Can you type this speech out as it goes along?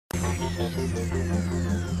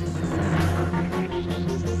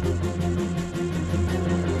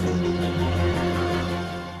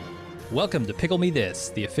Welcome to Pickle Me This,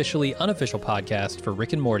 the officially unofficial podcast for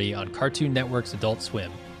Rick and Morty on Cartoon Network's Adult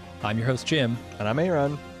Swim. I'm your host, Jim. And I'm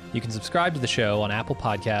Aaron. You can subscribe to the show on Apple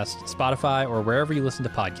Podcasts, Spotify, or wherever you listen to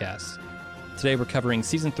podcasts. Today we're covering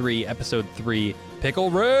Season 3, Episode 3, Pickle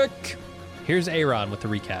Rick! Here's Aaron with the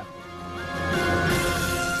recap.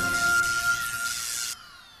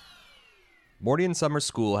 Morty in summer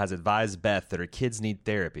school has advised Beth that her kids need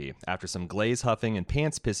therapy after some glaze huffing and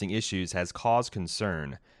pants pissing issues has caused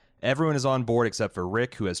concern. Everyone is on board except for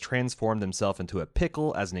Rick, who has transformed himself into a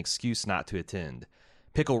pickle as an excuse not to attend.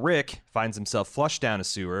 Pickle Rick finds himself flushed down a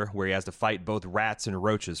sewer where he has to fight both rats and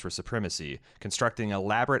roaches for supremacy, constructing an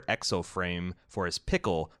elaborate exo-frame for his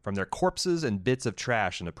pickle from their corpses and bits of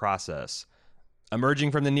trash in the process.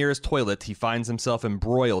 Emerging from the nearest toilet, he finds himself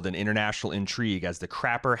embroiled in international intrigue as the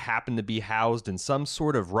crapper happened to be housed in some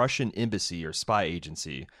sort of Russian embassy or spy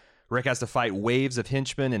agency. Rick has to fight waves of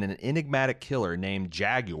henchmen and an enigmatic killer named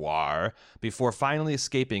Jaguar before finally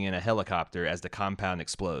escaping in a helicopter as the compound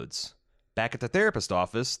explodes. Back at the therapist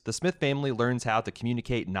office, the Smith family learns how to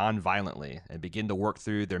communicate non-violently and begin to work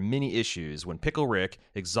through their many issues when Pickle Rick,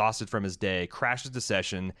 exhausted from his day, crashes the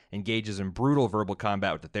session, engages in brutal verbal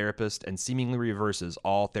combat with the therapist, and seemingly reverses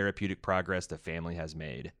all therapeutic progress the family has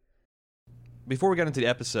made. Before we get into the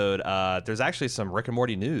episode, there's actually some Rick and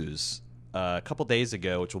Morty news. A couple days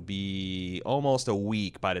ago, which will be almost a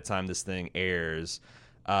week by the time this thing airs,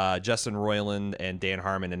 Justin Roiland and Dan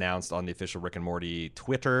Harmon announced on the official Rick and Morty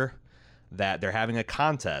Twitter that they're having a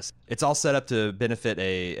contest. It's all set up to benefit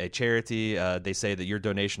a charity. They say that your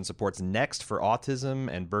donation supports Next for Autism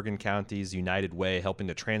and Bergen County's United Way, helping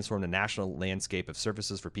to transform the national landscape of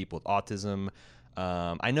services for people with autism.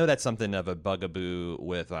 I know that's something of a bugaboo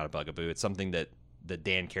not a bugaboo. It's something that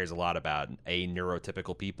Dan cares a lot about,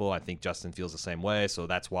 neurotypical people. I think Justin feels the same way, so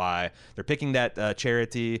that's why they're picking that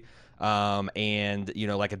charity. And, you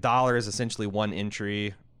know, like $1 is essentially one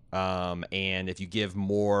entry. And if you give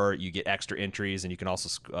more, you get extra entries, and you can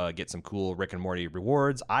also get some cool Rick and Morty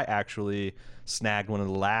rewards. I actually snagged one of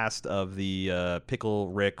the last of the Pickle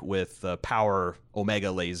Rick with Power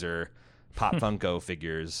Omega Laser Pop Funko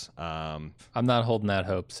figures. I'm not holding that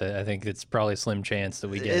hope. So I think it's probably a slim chance that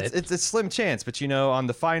we get it. It's a slim chance, but you know, on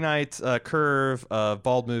the finite curve of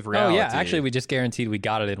Bald Move reality. Oh yeah, actually, we just guaranteed we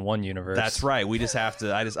got it in one universe. That's right. We just have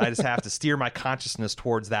to. I just have to steer my consciousness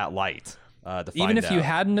towards that light. To find Even if out. you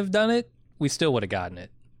hadn't have done it, we still would have gotten it.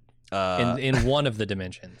 In one of the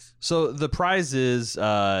dimensions. So the prize is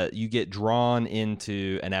you get drawn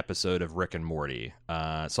into an episode of Rick and Morty.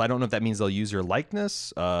 So I don't know if that means they'll use your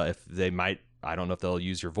likeness. If they might, I don't know if they'll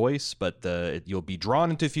use your voice, but you'll be drawn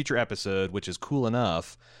into a future episode, which is cool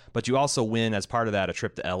enough. But you also win, as part of that, a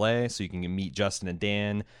trip to LA, so you can meet Justin and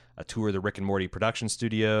Dan, a tour of the Rick and Morty production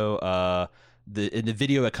studio. In the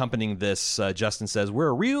video accompanying this, Justin says, "We're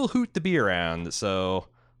a real hoot to be around." So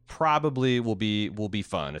probably will be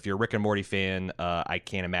fun. If you're a Rick and Morty fan, I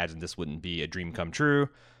can't imagine this wouldn't be a dream come true.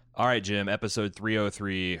 All right, Jim, episode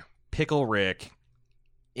 303, Pickle Rick,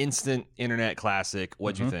 instant internet classic.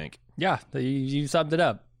 What'd you think? Yeah, you summed it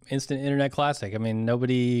up. Instant internet classic. I mean,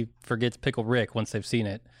 nobody forgets Pickle Rick once they've seen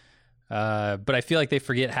it. But I feel like they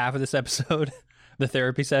forget half of this episode, the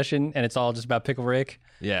therapy session, and it's all just about Pickle Rick.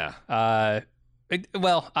 Yeah.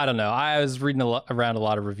 Well, I don't know. I was reading around a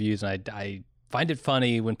lot of reviews, and I find it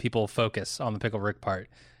funny when people focus on the Pickle Rick part,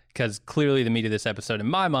 because clearly the meat of this episode, in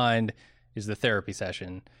my mind, is the therapy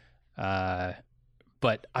session.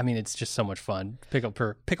 But I mean, it's just so much fun.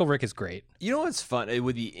 Pickle Rick is great. You know what's fun? It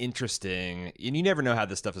would be interesting, and you never know how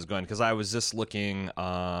this stuff is going, because I was just looking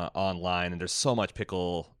online, and there's so much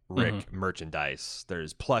Pickle Rick merchandise.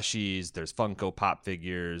 There's plushies, there's Funko Pop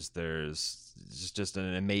figures, there's just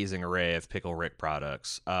an amazing array of Pickle Rick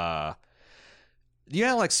products. You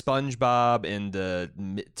know, like SpongeBob in the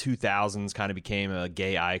 2000s kind of became a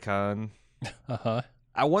gay icon. Uh-huh.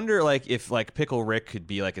 I wonder, like, if like Pickle Rick could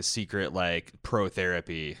be like a secret like pro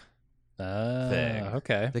therapy thing.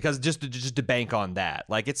 Okay. Because just to bank on that,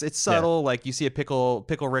 like it's subtle. Yeah. Like you see a pickle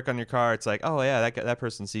Rick on your car, it's like, oh yeah, that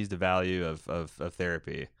person sees the value of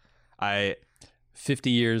therapy. 50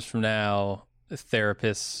 years from now,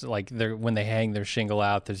 therapists, like when they hang their shingle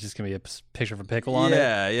out, there's just gonna be a picture of a pickle on it.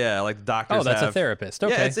 Yeah, like doctors. Oh, that's a therapist.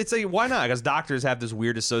 Okay. Yeah, it's like, why not? Because doctors have this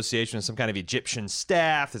weird association with some kind of Egyptian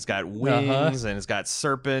staff that's got wings and it's got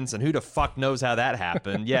serpents, and who the fuck knows how that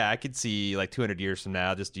happened? Yeah, I could see like 200 years from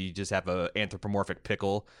now, you just have a anthropomorphic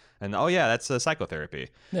pickle, and oh yeah, that's psychotherapy.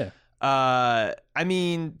 Yeah. I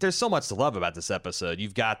mean, there's so much to love about this episode.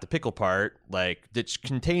 You've got the pickle part, like, that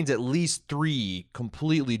contains at least 3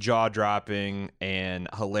 completely jaw-dropping and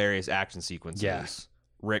hilarious action sequences. Yeah.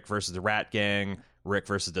 Rick versus the Rat Gang, Rick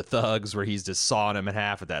versus the Thugs, where he's just sawing him in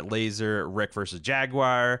half with that laser, Rick versus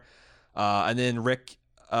Jaguar, and then Rick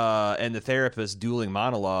and the therapist dueling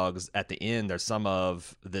monologues at the end are some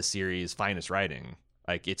of the series' finest writing.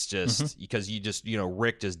 Like, it's just because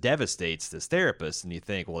Rick just devastates this therapist, and you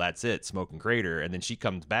think, well, that's it, smoking crater, and then she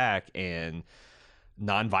comes back and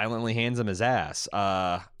non-violently hands him his ass.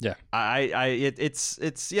 It's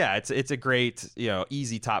a great,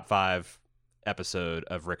 easy top 5 episode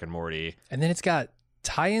of Rick and Morty. And then it's got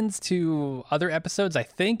tie-ins to other episodes. I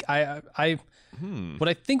think what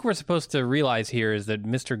I think we're supposed to realize here is that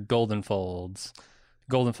Mr. Goldenfold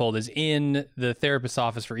is in the therapist's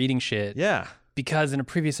office for eating shit. Yeah. Because in a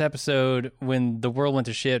previous episode, when the world went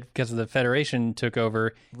to shit because of the Federation took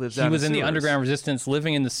over, he was in the underground resistance,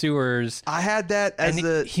 living in the sewers. I had that as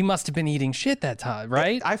he must have been eating shit that time,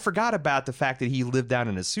 right? I forgot about the fact that he lived down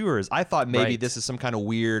in the sewers. I thought maybe this is some kind of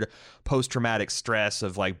weird post-traumatic stress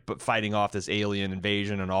of like fighting off this alien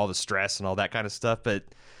invasion and all the stress and all that kind of stuff, but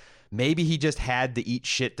maybe he just had to eat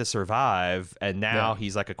shit to survive, and now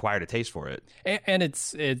he's like acquired a taste for it. And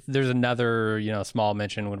there's another small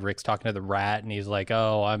mention when Rick's talking to the rat, and he's like,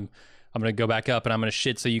 "Oh, I'm gonna go back up and I'm gonna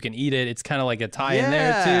shit so you can eat it." It's kind of like a tie in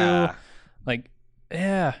there too. Like,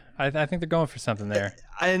 yeah, I think they're going for something there.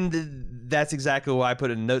 And that's exactly why I put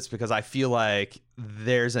it in notes, because I feel like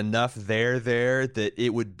there's enough there that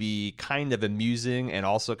it would be kind of amusing and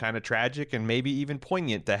also kind of tragic and maybe even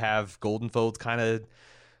poignant to have Goldenfold kind of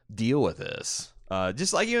deal with this,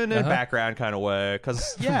 just like in a background kind of way,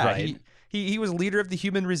 because he was leader of the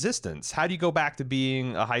human resistance. How do you go back to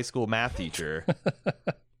being a high school math teacher?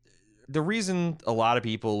 The reason a lot of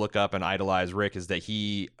people look up and idolize Rick is that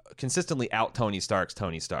he consistently out Tony Stark.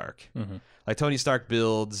 Like, Tony Stark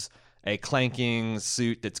builds a clanking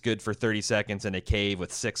suit that's good for 30 seconds in a cave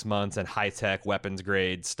with 6 months and high-tech weapons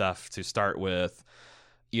grade stuff to start with.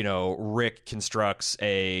 Rick constructs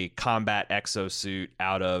a combat exosuit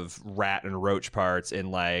out of rat and roach parts in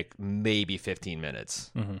like maybe 15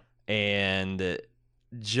 minutes. And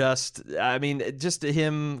just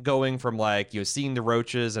him going from like, seeing the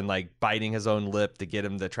roaches and like biting his own lip to get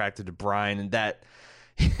him attracted to brine, and that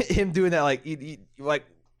him doing that, like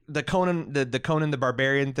the Conan the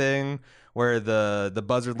Barbarian thing, where the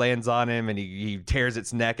buzzard lands on him and he tears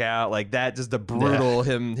its neck out, like that, just the brutal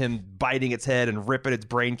him biting its head and ripping its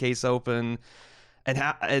brain case open,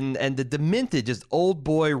 and the demented just old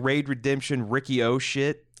boy Raid Redemption Ricky O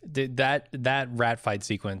shit. Dude, that rat fight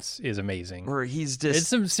sequence is amazing. Where it's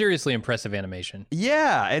some seriously impressive animation.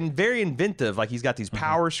 Yeah, and very inventive. Like, he's got these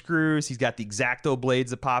power screws, he's got the X-Acto blades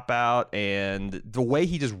that pop out, and the way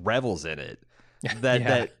he just revels in it.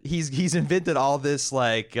 That he's invented all this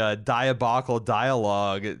like diabolical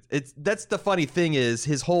dialogue. That's the funny thing, is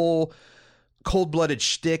his whole cold-blooded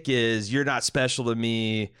shtick is, you're not special to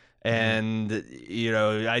me, and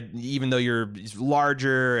even though you're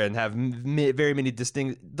larger and have very many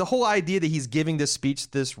distinct, the whole idea that he's giving this speech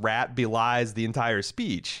to this rat belies the entire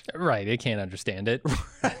speech. Right, it can't understand it.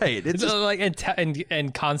 Right, it's just, like,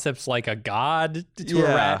 and concepts like a god to a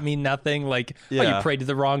rat mean nothing. Like, oh, you prayed to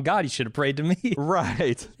the wrong god, you should have prayed to me.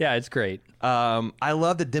 Right. Yeah, it's great. I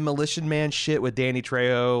love the Demolition Man shit with Danny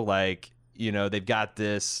Trejo. Like, they've got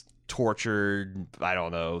this tortured, I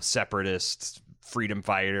don't know, separatist freedom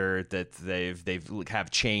fighter that they've have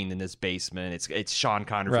chained in this basement. It's Sean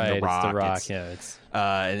Connery from The Rock. It's The Rock.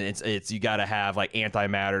 And it's you got to have like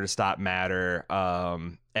antimatter to stop matter,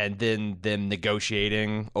 and then them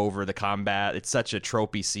negotiating over the combat. It's such a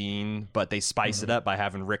tropey scene, but they spice it up by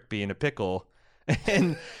having Rick being a pickle.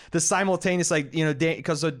 And the simultaneous, like,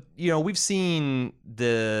 because we've seen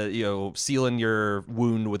the sealing your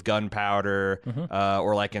wound with gunpowder,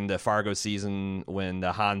 or like in the Fargo season when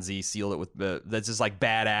the Hansi sealed it with that's just like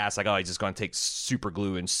badass, like, oh, he's just going to take super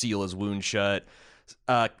glue and seal his wound shut.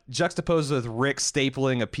 Juxtaposed with Rick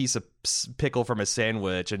stapling a piece of pickle from a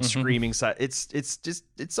sandwich and screaming, it's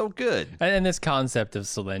so good. And this concept of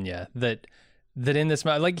Selenia that in this,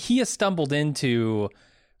 like, he has stumbled into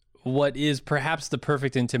what is perhaps the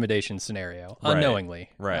perfect intimidation scenario,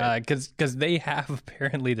 unknowingly. Right. Because they have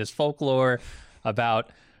apparently this folklore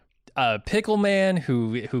about a pickle man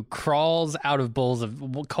who crawls out of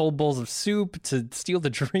cold bowls of soup to steal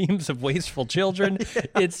the dreams of wasteful children.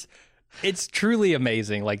 It's truly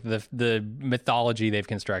amazing, like the mythology they've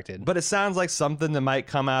constructed. But it sounds like something that might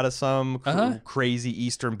come out of some crazy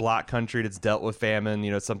Eastern Bloc country that's dealt with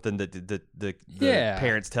famine. Something that the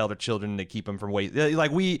parents tell their children to keep them from waste.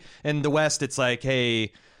 Like, we in the West, it's like,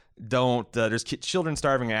 hey, don't. There's children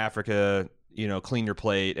starving in Africa. Clean your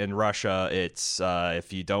plate. In Russia, it's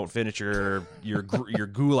if you don't finish your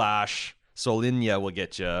goulash, solinya will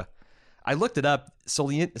get you. I looked it up.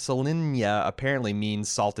 Solinya apparently means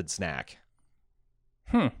salted snack.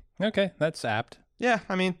 Okay, that's apt. Yeah,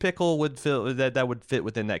 I mean, pickle would fit that would fit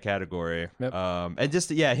within that category. Yep. And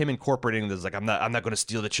just him incorporating this, like, I'm not going to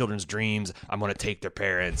steal the children's dreams. I'm going to take their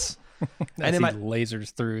parents. And then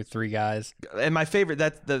lasers through 3 guys. And my favorite,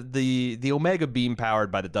 that's the Omega beam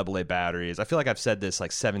powered by the AA batteries. I feel like I've said this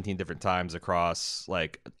like 17 different times across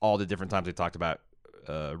like all the different times we talked about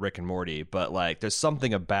Rick and Morty, but like there's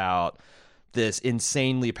something about this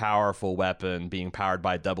insanely powerful weapon being powered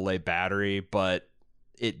by a AA battery, but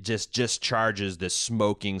it just charges this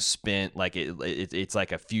smoking spent like it's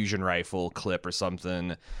like a fusion rifle clip or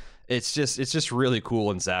something. It's just really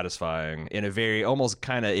cool and satisfying in a very almost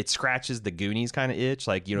kind of, it scratches the Goonies kind of itch,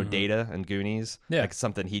 like Data and Goonies, like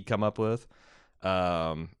something he'd come up with.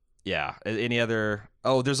 Yeah. Any other?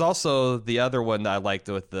 Oh, there's also the other one that I liked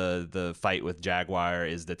with the fight with Jaguar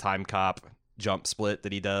is the Time Cop jump split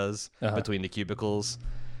that he does between the cubicles.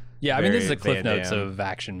 Yeah, I mean, this is the Cliff Notes of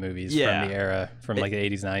action movies from the era, from like the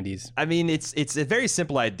 80s, 90s. I mean, it's a very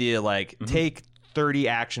simple idea. Like, take 30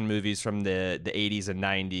 action movies from the 80s and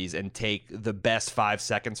 90s and take the best 5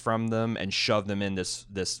 seconds from them and shove them in this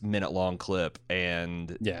minute-long clip,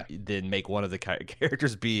 and then make one of the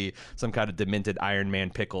characters be some kind of demented Iron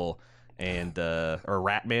Man Pickle and or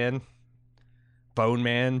Rat Man, Bone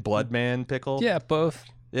Man, Blood Man Pickle. Yeah, both.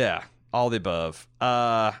 Yeah, all the above.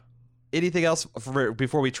 Anything else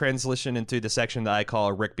before we transition into the section that I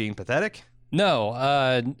call Rick being pathetic? No,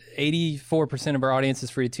 84% of our audience is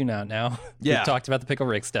free to tune out now. Yeah. We've talked about the Pickle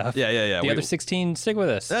Rick stuff. Yeah. The other 16, stick with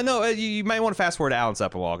us. No, you might want to fast forward to Alan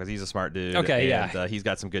Sepinwall because he's a smart dude. Okay, and he's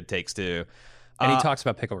got some good takes too. And he talks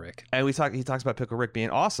about Pickle Rick. And he talks about Pickle Rick being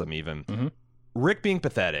awesome even. Rick being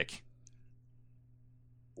pathetic.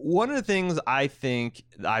 One of the things I think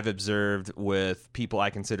I've observed with people I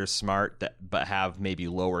consider smart but have maybe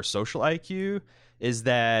lower social IQ is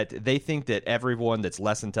that they think that everyone that's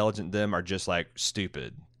less intelligent than them are just like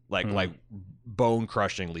stupid, like bone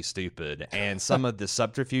crushingly stupid. And some of the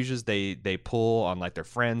subterfuges they pull on like their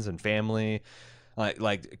friends and family,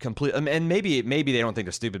 like complete. And maybe they don't think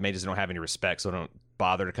they're stupid. Maybe just don't have any respect, so don't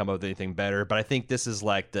bother to come up with anything better. But I think this is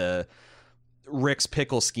like the Rick's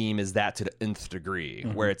pickle scheme is that to the nth degree,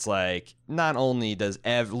 where it's like not only does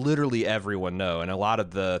literally everyone know, and a lot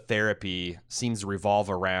of the therapy seems to revolve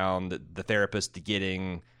around the therapist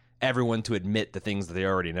getting everyone to admit the things that they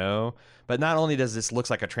already know, but not only does this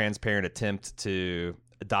looks like a transparent attempt to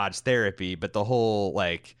dodge therapy, but the whole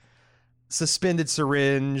like suspended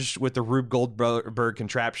syringe with the Rube Goldberg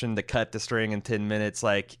contraption to cut the string in 10 minutes,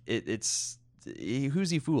 like it's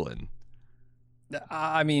who's he fooling?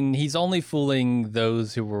 I mean, he's only fooling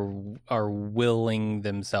those who are willing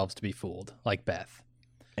themselves to be fooled, like Beth.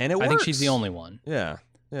 And it works. I think she's the only one. Yeah.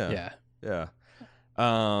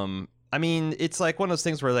 I mean, it's like one of those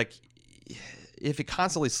things where, like, if it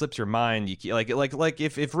constantly slips your mind, you like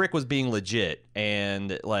if Rick was being legit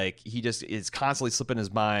and like he just is constantly slipping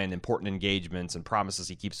his mind important engagements and promises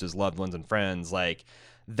he keeps to his loved ones and friends, like.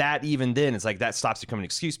 That even then, it's like that stops becoming an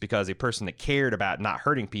excuse because a person that cared about not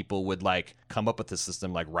hurting people would like come up with a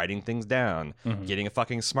system like writing things down, getting a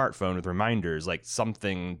fucking smartphone with reminders, like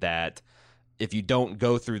something that if you don't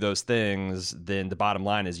go through those things, then the bottom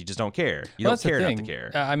line is you just don't care. You don't care not to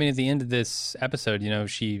care. I mean, at the end of this episode,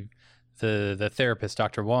 the therapist,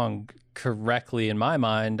 Dr. Wong, correctly in my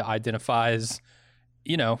mind identifies,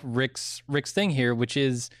 Rick's thing here, which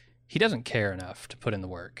is he doesn't care enough to put in the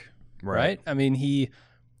work. Right? I mean,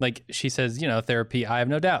 like she says, therapy, I have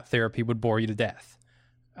no doubt therapy would bore you to death.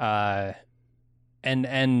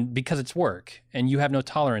 And because it's work and you have no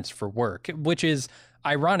tolerance for work, which is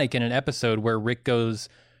ironic in an episode where Rick goes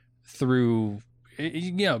through,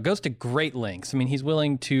 goes to great lengths. I mean, he's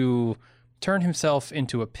willing to turn himself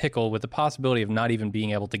into a pickle with the possibility of not even being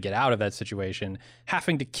able to get out of that situation,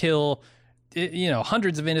 having to kill,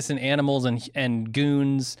 hundreds of innocent animals and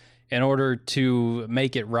goons in order to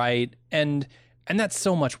make it right. And that's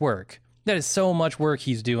so much work. That is so much work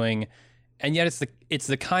he's doing. And yet it's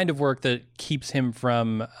the kind of work that keeps him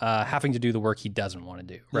from having to do the work he doesn't want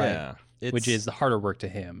to do. Right. Yeah. Which is the harder work to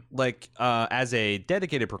him. Like, as a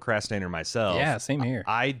dedicated procrastinator myself. Yeah, same here.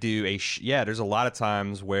 I do there's a lot of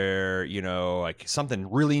times where, like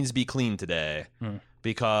something really needs to be cleaned today.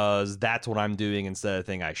 Because that's what I'm doing instead of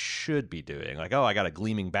the thing I should be doing. Like, I got a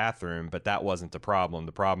gleaming bathroom, but that wasn't the problem.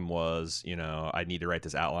 The problem was, I need to write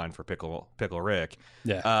this outline for Pickle Rick.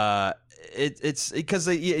 Yeah. It's because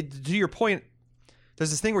to your point, there's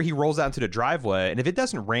this thing where he rolls out into the driveway, and if it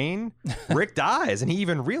doesn't rain, Rick dies, and he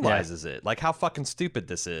even realizes it. Like, how fucking stupid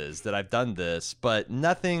this is that I've done this. But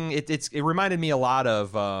nothing. It reminded me a lot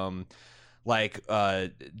of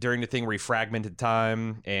during the thing where he fragmented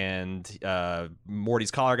time, and Morty's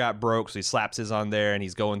collar got broke, so he slaps his on there, and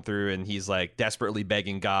he's going through, and he's like desperately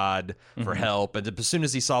begging God for help. And as soon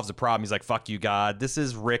as he solves the problem, he's like, "Fuck you, God." This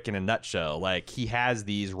is Rick in a nutshell. Like, he has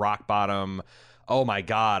these rock bottom, oh my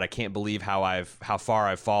God, I can't believe how far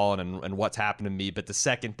I've fallen and what's happened to me. But the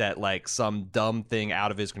second that like some dumb thing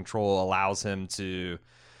out of his control allows him to,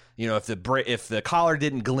 if the collar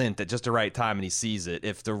didn't glint at just the right time and he sees it,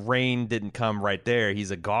 if the rain didn't come right there,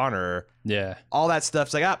 he's a goner. Yeah. All that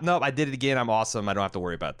stuff's like, nope, I did it again. I'm awesome. I don't have to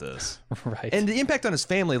worry about this. Right. And the impact on his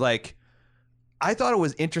family, like, I thought it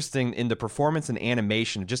was interesting in the performance and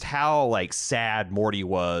animation, just how like sad Morty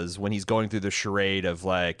was when he's going through the charade of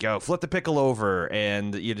like, yo, flip the pickle over.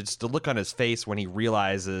 And just the look on his face when he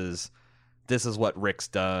realizes this is what Rick's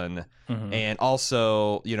done. And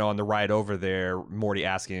also, on the ride over there, Morty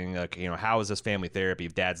asking, like, how is this family therapy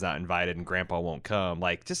if Dad's not invited and Grandpa won't come?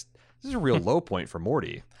 Like, this is a real low point for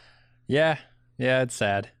Morty. Yeah. Yeah, it's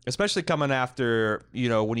sad. Especially coming after,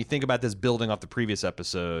 when you think about this building off the previous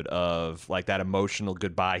episode of like that emotional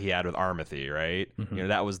goodbye he had with Armathy, right?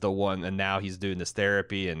 That was the one, and now he's doing this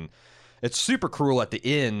therapy, and it's super cruel at the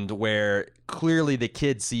end where clearly the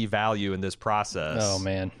kids see value in this process. Oh,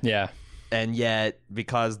 man. Yeah. And yet,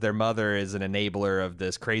 because their mother is an enabler of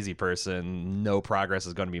this crazy person, no progress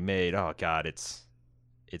is going to be made. Oh, God, it's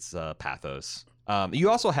pathos. You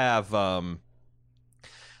also have...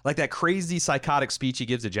 like that crazy psychotic speech he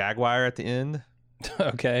gives to Jaguar at the end.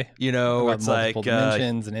 Okay. About it's like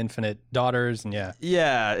dimensions and infinite daughters, and yeah.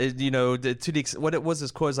 Yeah, what it was, his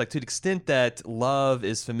quote is like, to the extent that love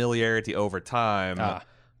is familiarity over time,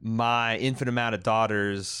 my infinite amount of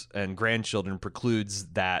daughters and grandchildren precludes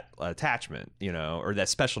that attachment, or that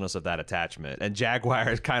specialness of that attachment. And Jaguar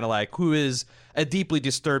is kind of like, who is a deeply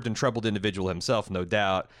disturbed and troubled individual himself, no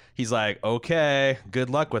doubt. He's like, okay, good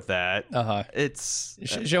luck with that. It's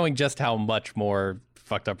showing just how much more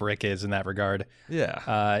fucked up Rick is in that regard.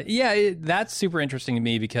 Yeah. That's super interesting to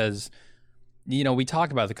me because, we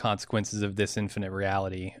talk about the consequences of this infinite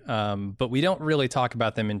reality, but we don't really talk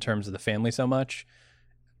about them in terms of the family so much.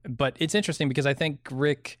 But it's interesting because I think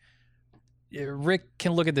Rick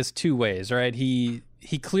can look at this two ways, right? He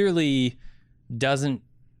clearly doesn't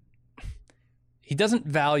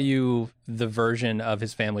value the version of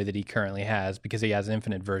his family that he currently has because he has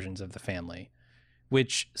infinite versions of the family,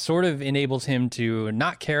 which sort of enables him to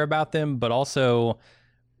not care about them, but also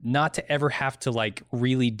not to ever have to like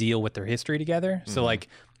really deal with their history together. So like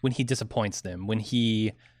when he disappoints them, when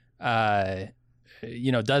he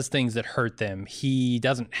does things that hurt them, he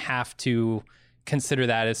doesn't have to consider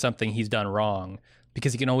that as something he's done wrong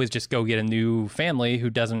because he can always just go get a new family who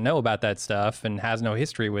doesn't know about that stuff and has no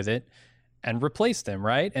history with it and replace them,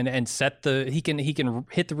 right? And he can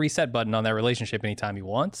hit the reset button on that relationship anytime he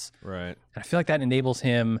wants. Right. And I feel like that enables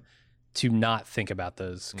him to not think about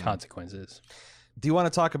those consequences. Do you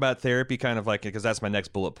want to talk about therapy kind of like, because that's my next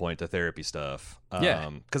bullet point, the therapy stuff. Yeah.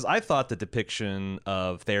 Because I thought the depiction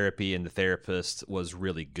of therapy and the therapist was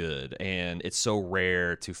really good. And it's so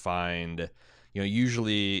rare to find,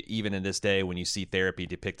 usually even in this day when you see therapy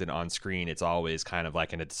depicted on screen, it's always kind of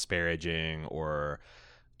like in a disparaging or,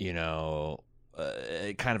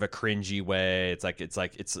 kind of a cringy way.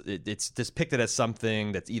 It's depicted as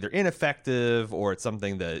something that's either ineffective or it's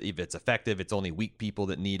something that if it's effective, it's only weak people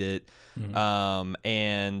that need it.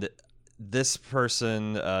 And this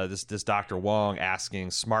person, this Dr. Wong asking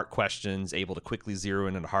smart questions, able to quickly zero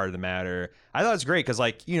in on the heart of the matter. I thought it was great because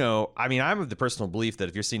I'm of the personal belief that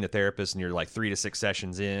if you're seeing a therapist and you're like 3 to 6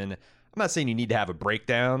 sessions in, I'm not saying you need to have a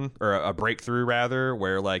breakdown or a breakthrough rather,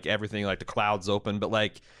 where like everything like the clouds open, but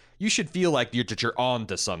like you should feel like you're on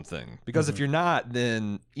to something. Because if you're not,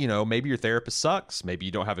 then, maybe your therapist sucks. Maybe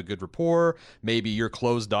you don't have a good rapport. Maybe you're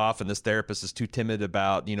closed off and this therapist is too timid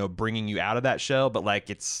about, bringing you out of that shell. But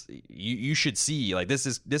like, it's, you should see, like, this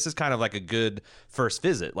is kind of like a good first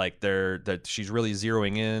visit. Like that she's really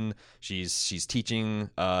zeroing in. She's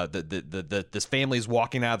teaching, this family's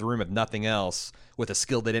walking out of the room, if nothing else, with a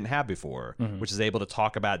skill they didn't have before, which is able to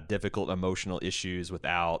talk about difficult emotional issues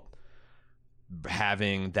without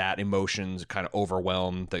having that emotions kind of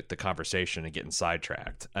overwhelm the conversation and getting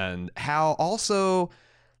sidetracked. And how also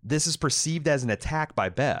this is perceived as an attack by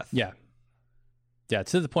Beth. Yeah,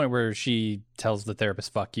 to the point where she tells the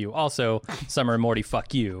therapist, fuck you. Also, Summer and Morty,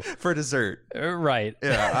 fuck you. For dessert. Right.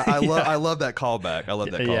 Yeah, I love that callback. I love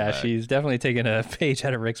that callback. Yeah, she's definitely taken a page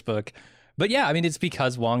out of Rick's book. But yeah, I mean, it's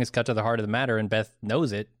because Wong is cut to the heart of the matter and Beth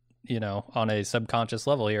knows it. on a subconscious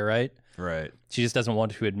level here, right? Right. She just doesn't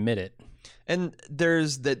want to admit it. And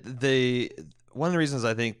there's one of the reasons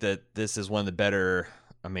I think that this is one of the better.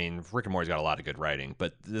 I mean, Rick and Morty's got a lot of good writing,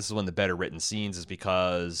 but this is one of the better written scenes is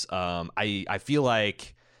because I feel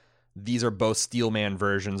like these are both Steelman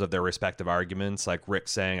versions of their respective arguments. Like Rick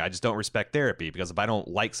saying, I just don't respect therapy because if I don't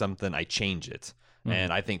like something, I change it. Mm-hmm.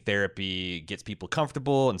 And I think therapy gets people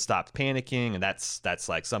comfortable and stops panicking. And that's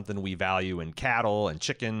like something we value in cattle and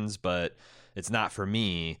chickens, but it's not for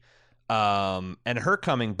me. And her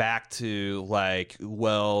coming back to like,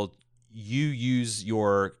 well, you use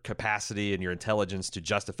your capacity and your intelligence to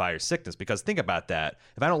justify your sickness. Because think about that.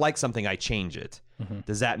 If I don't like something, I change it. Mm-hmm.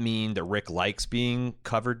 Does that mean that Rick likes being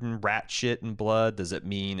covered in rat shit and blood? Does it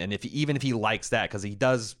mean, and even if he likes that, because he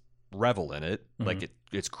does revel in it, mm-hmm. like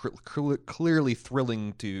it's clearly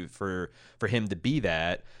thrilling for him to be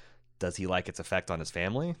that. Does he like its effect on his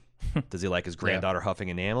family? Does he like his granddaughter huffing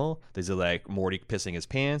enamel? Does he like Morty pissing his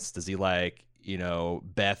pants? Does he like,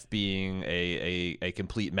 Beth being a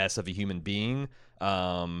complete mess of a human being?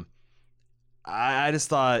 I just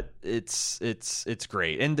thought it's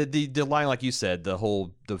great. And the line, like you said,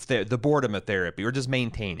 the boredom of therapy or just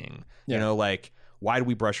maintaining, like, why do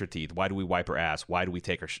we brush our teeth? Why do we wipe our ass? Why do we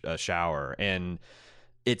take a shower? And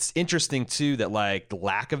it's interesting too that like the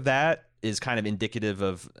lack of that is kind of indicative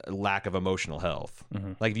of lack of emotional health.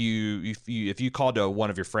 Mm-hmm. Like if you called to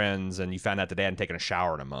one of your friends and you found out that they hadn't taken a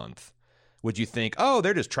shower in a month, would you think, oh,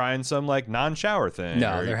 they're just trying some like non-shower thing?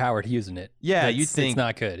 No, they're Howard Hughesing it. Yeah, you'd think it's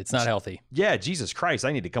not good. It's not healthy. Yeah, Jesus Christ,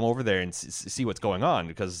 I need to come over there and see what's going on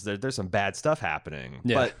because there's some bad stuff happening.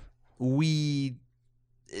 Yeah. But we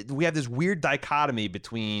have this weird dichotomy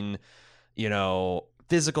between,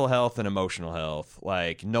 physical health and emotional health.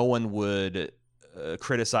 Like no one would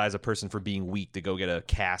criticize a person for being weak to go get a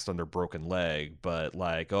cast on their broken leg, but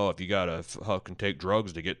like, oh, if you gotta fucking take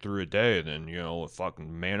drugs to get through a day, then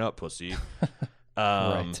fucking man up, pussy.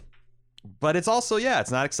 Right. But it's also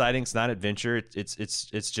it's not exciting, it's not adventure,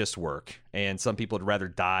 it's just work, and some people would rather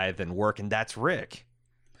die than work, and that's Rick.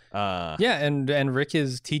 And Rick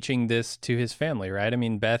is teaching this to his family, right? I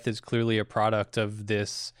mean, Beth is clearly a product of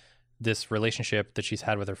this relationship that she's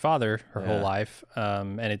had with her father her whole life,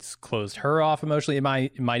 and it's closed her off emotionally.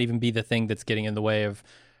 It might even be the thing that's getting in the way of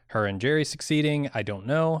her and Jerry succeeding. I don't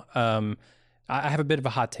know. I have a bit of a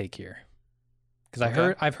hot take here because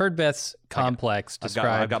I've heard Beth's complex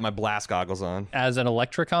described. I've got my blast goggles on as an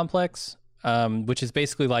Electra complex, which is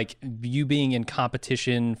basically like you being in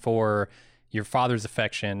competition for your father's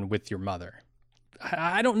affection with your mother.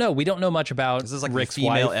 I don't know. We don't know much about this is like Rick's the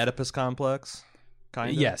female wife. Oedipus complex.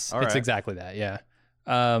 Kind of? Yes, it's exactly that. Yeah.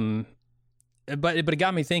 But it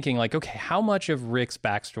got me thinking like, okay, how much of Rick's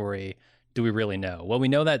backstory do we really know? Well, we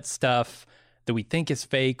know that stuff that we think is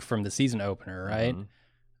fake from the season opener, right? Mm-hmm.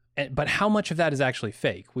 But how much of that is actually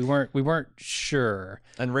fake? We weren't sure.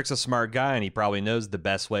 And Rick's a smart guy, and he probably knows the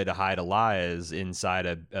best way to hide a lie is inside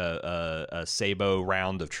a Sabo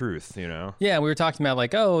round of truth. Yeah, we were talking about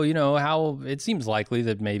like, how it seems likely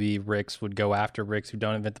that maybe Ricks would go after Ricks who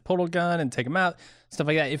don't invent the portal gun and take them out, stuff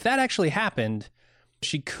like that. If that actually happened,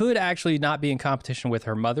 she could actually not be in competition with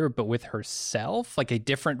her mother, but with herself, like a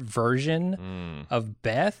different version of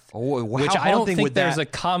Beth. Oh, which I don't think there's a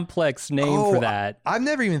complex name for that. I've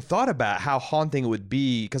never even thought about how haunting it would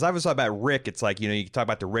be, because I was talking about Rick. It's like, you can talk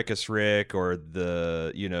about the Rickus Rick or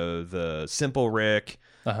the simple Rick.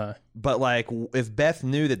 Uh-huh. But like, if Beth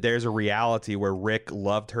knew that there's a reality where Rick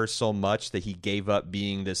loved her so much that he gave up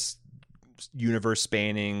being this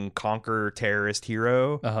universe-spanning conquer terrorist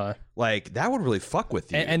hero, like that would really fuck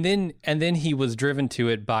with you. And then he was driven to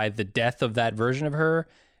it by the death of that version of her,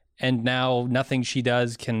 and now nothing she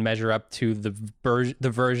does can measure up to the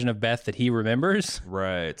version of Beth that he remembers.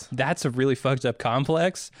 Right. That's a really fucked up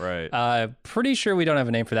complex. Right. Pretty sure we don't have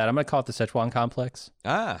a name for that. I'm gonna call it the Szechuan complex.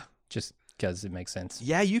 Just because it makes sense.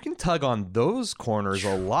 Yeah, you can tug on those corners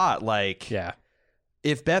a lot. Like, yeah.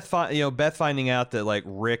 If Beth finding out that like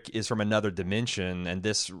Rick is from another dimension and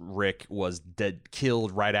this Rick was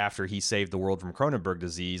killed right after he saved the world from Cronenberg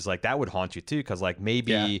disease, like that would haunt you too, because like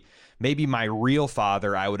maybe my real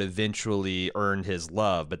father, I would eventually earn his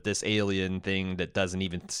love, but this alien thing that doesn't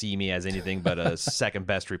even see me as anything but a second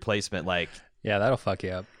best replacement, like that'll fuck you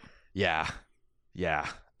up. Yeah.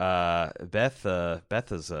 Beth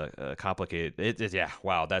is complicated.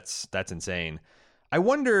 Wow, that's insane. I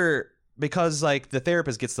wonder. Because like the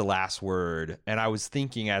therapist gets the last word, and I was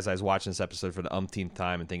thinking as I was watching this episode for the umpteenth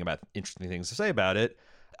time and thinking about interesting things to say about it,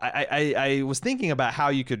 I was thinking about how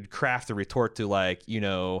you could craft a retort to like,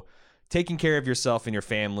 taking care of yourself and your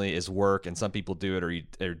family is work, and some people do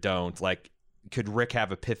it or don't. Like, could Rick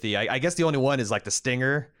have a pithy? I guess the only one is like the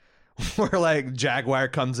stinger. where like Jaguar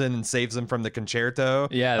comes in and saves him from the concerto.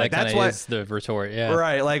 Yeah, like, that's what is the retort. Yeah,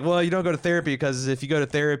 right. Like, well, you don't go to therapy because if you go to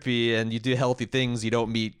therapy and you do healthy things, you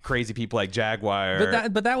don't meet crazy people like Jaguar.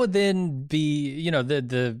 But that would then be,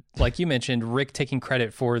 the like you mentioned, Rick taking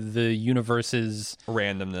credit for the universe's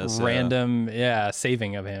randomness,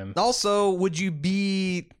 saving of him. Also, would you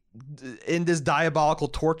be in this diabolical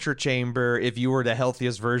torture chamber if you were the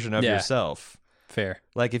healthiest version of yourself? Fair.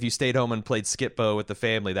 Like if you stayed home and played Skip-Bo with the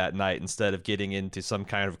family that night instead of getting into some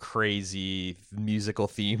kind of crazy musical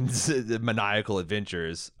themed maniacal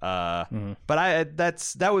adventures. But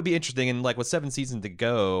that would be interesting. And like with 7 seasons to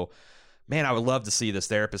go, man, I would love to see this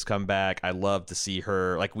therapist come back. I love to see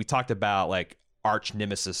her. Like we talked about like arch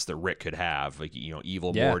nemesis that Rick could have, like,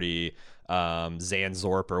 evil Morty,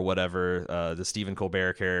 Zanzorp or whatever, the Stephen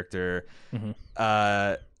Colbert character.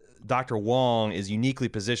 Dr. Wong is uniquely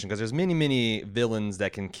positioned because there's many villains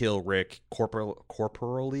that can kill Rick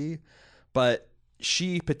corporally, but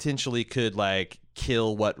she potentially could like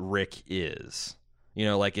kill what Rick is.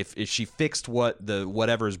 Like if she fixed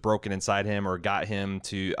whatever is broken inside him or got him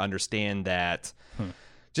to understand that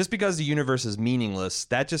just because the universe is meaningless,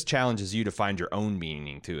 that just challenges you to find your own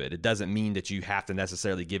meaning to it. It doesn't mean that you have to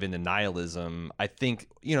necessarily give in to nihilism. I think,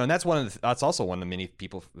 and that's that's also one of the many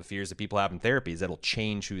fears that people have in therapy is that it'll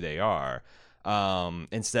change who they are,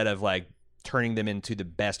 instead of like turning them into the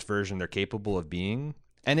best version they're capable of being.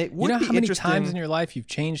 And it would be how many times in your life you've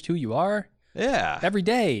changed who you are? Yeah. Every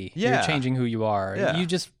day you're changing who you are. Yeah. You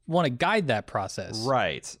just want to guide that process.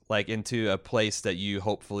 Right. Like into a place that you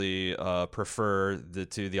hopefully prefer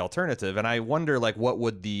to the alternative. And I wonder like what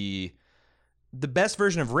would the best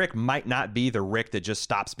version of Rick might not be the Rick that just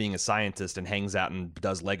stops being a scientist and hangs out and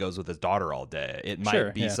does Legos with his daughter all day. It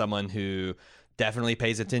might be someone who definitely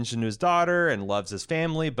pays attention to his daughter and loves his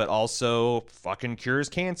family, but also fucking cures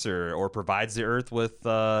cancer or provides the earth with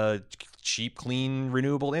cheap, clean,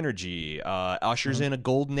 renewable energy, ushers in a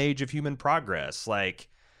golden age of human progress. Like,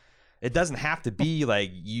 it doesn't have to be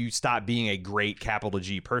like you stop being a great capital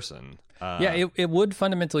G person. It would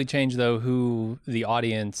fundamentally change, though, who the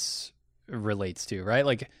audience relates to, right?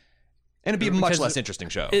 Like, and it'd be a much less interesting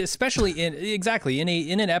show. Especially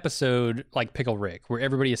in an episode like Pickle Rick, where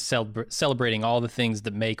everybody is celebrating all the things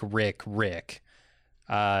that make Rick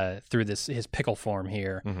through his pickle form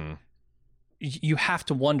here. Mm-hmm. You have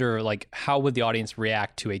to wonder, like, how would the audience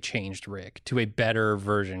react to a changed Rick, to a better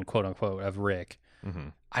version, quote unquote, of Rick? Mm-hmm.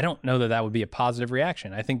 I don't know that would be a positive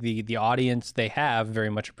reaction. I think the audience they have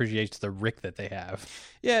very much appreciates the Rick that they have.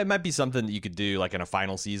 Yeah, it might be something that you could do like in a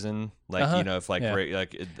final season, like if like Rick,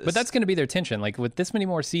 like. But that's going to be their tension. Like with this many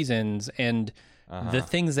more seasons and the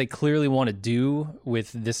things they clearly want to do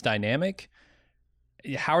with this dynamic,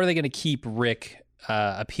 how are they going to keep Rick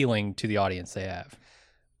appealing to the audience they have?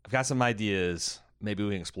 I've got some ideas. Maybe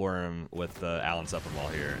we can explore them with Alan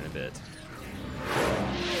Sepinwall here in a bit.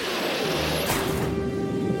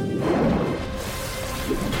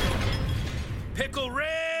 Pickle Rick!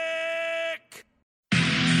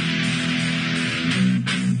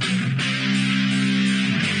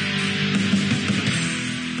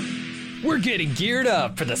 We're getting geared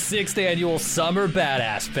up for the 6th annual Summer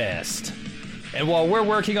Badass Fest. And while we're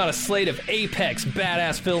working on a slate of apex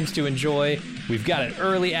badass films to enjoy, we've got an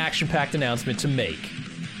early action-packed announcement to make.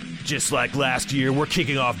 Just like last year, we're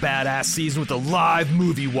kicking off Badass Season with a live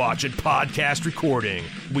movie watch and podcast recording.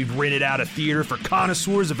 We've rented out a theater for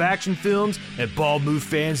connoisseurs of action films and Bald Move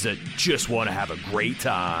fans that just want to have a great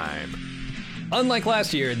time. Unlike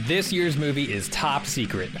last year, this year's movie is top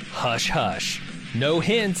secret. Hush hush. No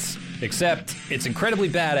hints, except it's incredibly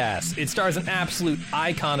badass. It stars an absolute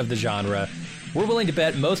icon of the genre. We're willing to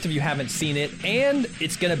bet most of you haven't seen it, and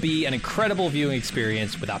it's going to be an incredible viewing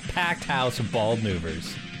experience with a packed house of Bald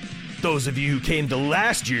Movers. Those of you who came to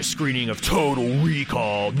last year's screening of Total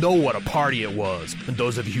Recall know what a party it was. And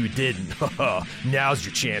those of you who didn't, now's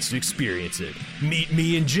your chance to experience it. Meet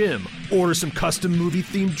me and Jim, order some custom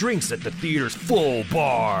movie-themed drinks at the theater's full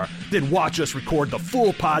bar, then watch us record the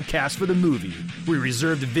full podcast for the movie. We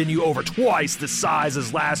reserved the venue over twice the size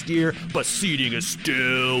as last year, but seating is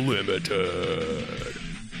still limited.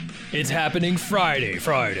 It's happening Friday,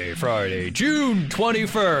 June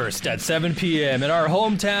 21st at 7 p.m. in our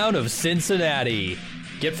hometown of Cincinnati.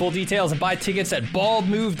 Get full details and buy tickets at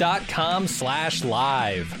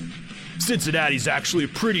baldmove.com/live. Cincinnati's actually a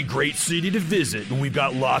pretty great city to visit, and we've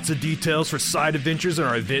got lots of details for side adventures on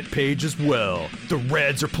our event page as well. The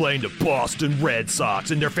Reds are playing the Boston Red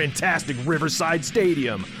Sox in their fantastic Riverside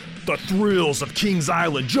Stadium. The thrills of Kings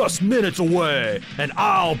Island just minutes away, and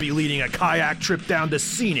I'll be leading a kayak trip down the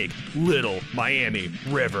scenic Little Miami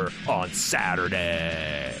River on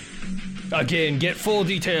Saturday. Again, get full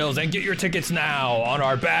details and get your tickets now on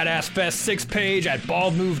our Badass Fest 6 page at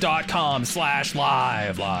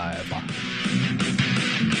baldmove.com/live.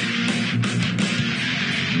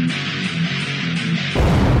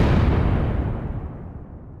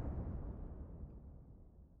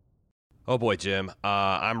 Oh boy, Jim.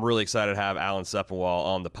 I'm really excited to have Alan Sepinwall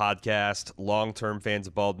on the podcast. Long-term fans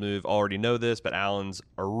of Bald Move already know this, but Alan's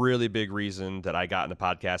a really big reason that I got into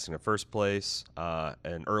podcasting in the first place.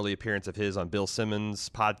 An early appearance of his on Bill Simmons'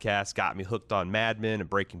 podcast got me hooked on Mad Men and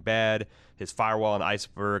Breaking Bad. His Firewall and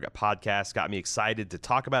Iceberg podcast got me excited to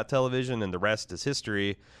talk about television, and the rest is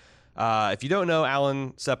history. If you don't know,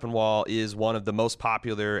 Alan Sepinwall is one of the most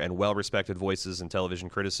popular and well-respected voices in television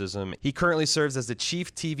criticism. He currently serves as the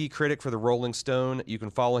chief TV critic for the Rolling Stone. You can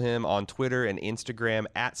follow him on Twitter and Instagram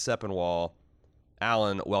at Sepinwall.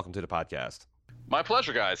 Alan, welcome to the podcast. My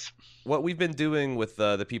pleasure, guys. What we've been doing with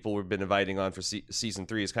the people we've been inviting on for season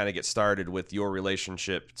 3 is kind of get started with your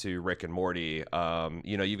relationship to Rick and Morty.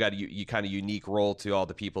 You've got a kind of unique role to all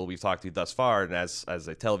the people we've talked to thus far, and as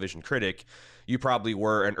a television critic, you probably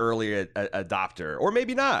were an early adopter, or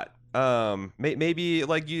maybe not. Maybe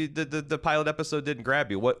like you, the pilot episode didn't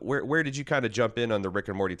grab you. Where did you kind of jump in on the Rick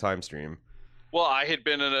and Morty time stream? Well, I had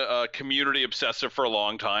been a community obsessive for a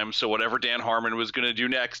long time, so whatever Dan Harmon was going to do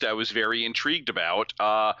next, I was very intrigued about.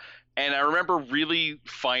 And I remember really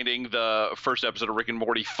finding the first episode of Rick and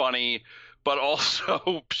Morty funny, but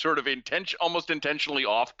also sort of almost intentionally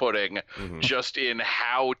off-putting, just in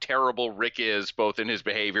how terrible Rick is, both in his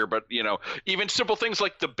behavior, but even simple things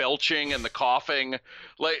like the belching and the coughing,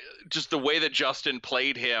 like just the way that Justin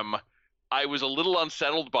played him. I was a little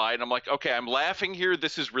unsettled by it, and I'm like, okay, I'm laughing here.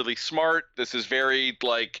 This is really smart. This is very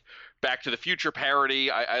like Back to the Future parody.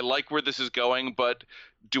 I like where this is going, but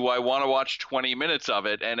do I want to watch 20 minutes of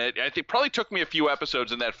it? And I think probably took me a few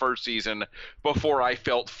episodes in that first season before I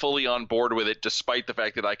felt fully on board with it, despite the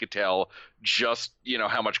fact that I could tell just,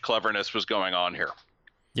 how much cleverness was going on here.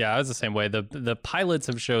 Yeah, I was the same way. The pilots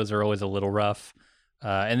of shows are always a little rough,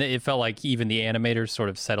 and it felt like even the animators sort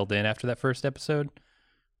of settled in after that first episode.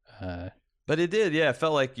 But it did, yeah. It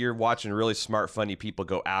felt like you're watching really smart, funny people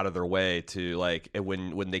go out of their way to, like,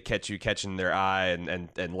 when they catch you catching their eye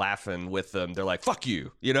and laughing with them, they're like, "Fuck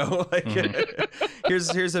you," like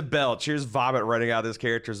here's a belch, here's vomit running out of this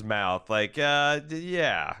character's mouth. Like,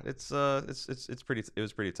 yeah, it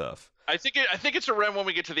was pretty tough. I think it's around when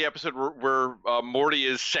we get to the episode where Morty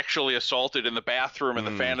is sexually assaulted in the bathroom in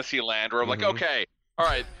the fantasy land, where I'm like, okay. All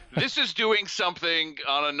right, this is doing something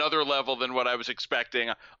on another level than what I was expecting.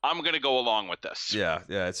 I'm going to go along with this. Yeah,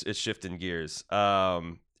 it's shifting gears.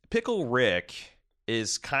 Pickle Rick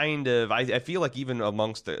is kind of, I feel like even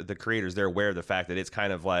amongst the creators, they're aware of the fact that it's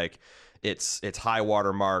kind of like it's high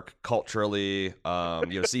watermark culturally.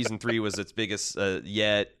 Season 3 was its biggest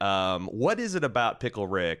yet. What is it about Pickle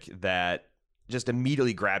Rick that just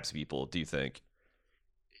immediately grabs people, do you think?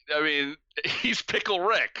 I mean, he's Pickle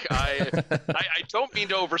Rick. I don't mean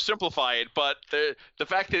to oversimplify it, but the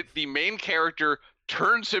fact that the main character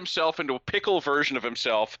turns himself into a pickle version of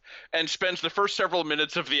himself and spends the first several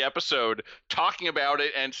minutes of the episode talking about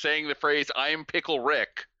it and saying the phrase "I'm Pickle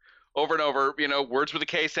Rick" over and over. Words with a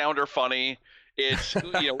K sound are funny. It's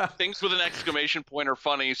things with an exclamation point are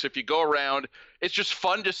funny. So if you go around, it's just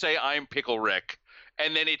fun to say "I'm Pickle Rick,"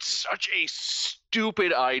 and then it's such a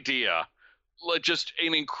stupid idea. Just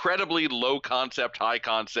an incredibly low concept, high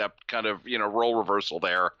concept kind of, role reversal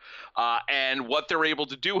there. And what they're able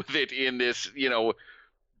to do with it in this,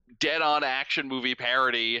 dead on action movie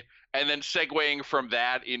parody, and then segueing from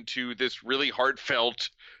that into this really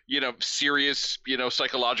heartfelt, serious,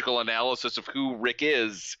 psychological analysis of who Rick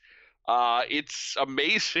is. It's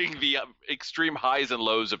amazing the extreme highs and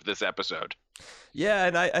lows of this episode. Yeah,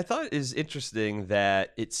 and I thought it was interesting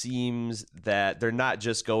that it seems that they're not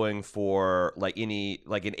just going for like an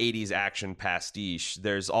 80s action pastiche.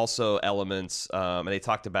 There's also elements, and they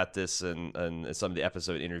talked about this in some of the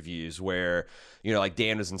episode interviews where, like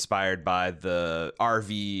Dan was inspired by the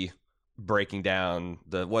RV breaking down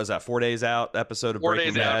the, what is that, 4 Days Out episode of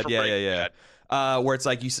Breaking Bad? Yeah. Where it's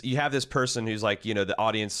like you have this person who's like, the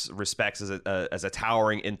audience respects as a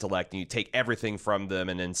towering intellect, and you take everything from them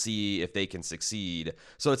and then see if they can succeed.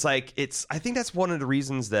 So it's like, I think that's one of the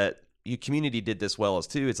reasons that Community did this well as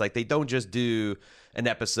too. It's like they don't just do an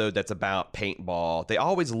episode that's about paintball. They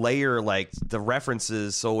always layer like the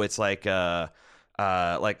references, so it's like I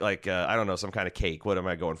don't know, some kind of cake. What am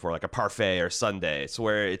I going for? Like a parfait or sundae. It's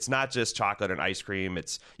where it's not just chocolate and ice cream.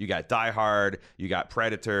 It's, you got Die Hard, you got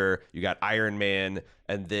Predator, you got Iron Man,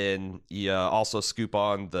 and then you also scoop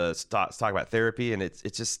on the talk about therapy. And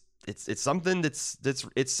it's something that's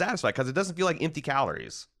satisfying because it doesn't feel like empty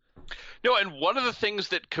calories. No, and one of the things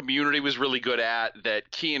that Community was really good at,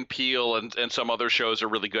 that Key and Peele and some other shows are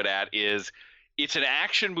really good at, is it's an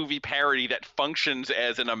action movie parody that functions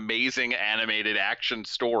as an amazing animated action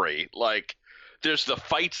story. Like, there's the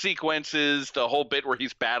fight sequences, the whole bit where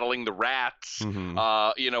he's battling the rats,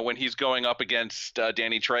 when he's going up against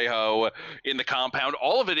Danny Trejo in the compound.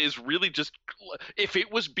 All of it is really just, if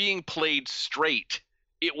it was being played straight,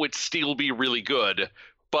 it would still be really good.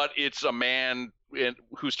 But it's a man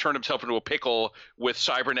who's turned himself into a pickle with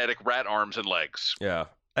cybernetic rat arms and legs. Yeah.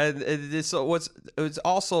 And so what's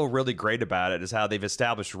also really great about it is how they've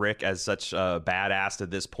established Rick as such a badass to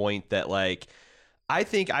this point that, like, I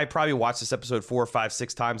think I probably watched this episode 4, 5,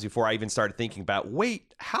 6 times before I even started thinking about,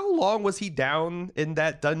 wait, how long was he down in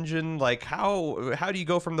that dungeon? Like, how do you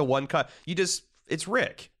go from the one cut? It's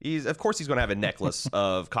Rick. Of course he's going to have a necklace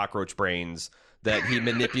of cockroach brains that he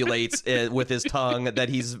manipulates with his tongue, that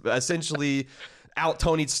he's essentially out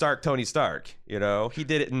Tony Stark. You know, he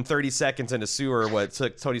did it in 30 seconds in a sewer. What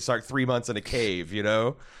took Tony Stark 3 months in a cave, you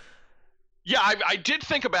know? Yeah, I did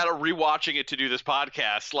think about it rewatching it to do this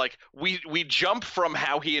podcast. Like, we jump from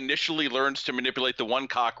how he initially learns to manipulate the one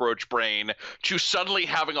cockroach brain to suddenly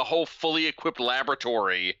having a whole fully equipped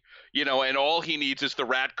laboratory, and all he needs is the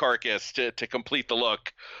rat carcass to complete the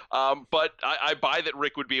look. But I buy that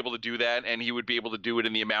Rick would be able to do that, and he would be able to do it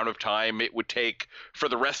in the amount of time it would take for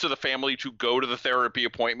the rest of the family to go to the therapy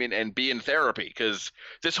appointment and be in therapy, because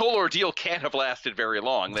this whole ordeal can't have lasted very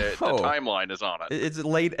long. The timeline is on it.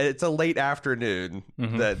 It's a late afternoon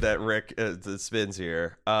that Rick spends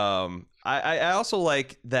here. I also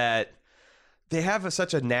like that they have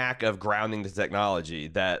such a knack of grounding the technology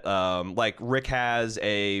that, like, Rick has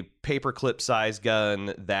a paperclip sized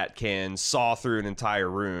gun that can saw through an entire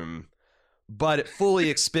room, but it fully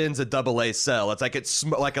expends a AA cell. It's like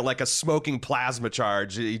like a smoking plasma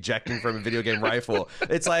charge ejecting from a video game rifle.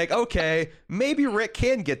 It's like, okay, maybe Rick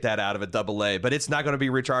can get that out of a AA, but it's not going to be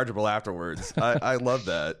rechargeable afterwards. I love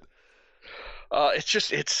that.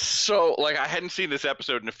 It's so, like, I hadn't seen this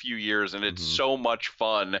episode in a few years, and it's so much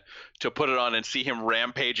fun to put it on and see him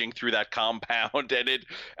rampaging through that compound. And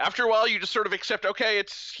after a while, you just sort of accept, okay,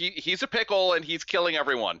 he's a pickle and he's killing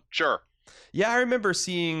everyone. Sure. Yeah, I remember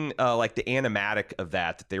seeing like the animatic of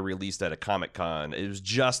that they released at a Comic-Con. It was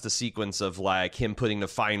just a sequence of, like, him putting the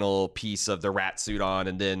final piece of the rat suit on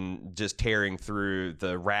and then just tearing through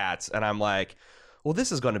the rats. And I'm like, well,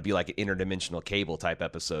 this is going to be like an interdimensional Cable type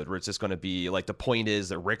episode where it's just going to be like, the point is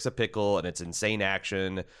that Rick's a pickle and it's insane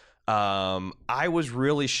action. I was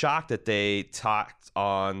really shocked that they talked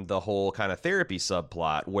on the whole kind of therapy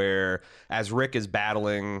subplot where, as Rick is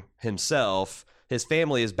battling himself, his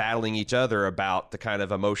family is battling each other about the kind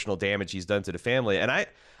of emotional damage he's done to the family. And I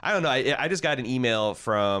don't know. I just got an email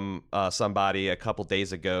from somebody a couple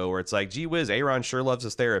days ago where it's like, gee whiz, Aaron sure loves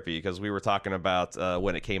his therapy, because we were talking about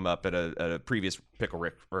when it came up at a previous Pickle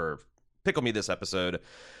Me This episode.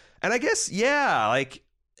 And I guess, yeah, like,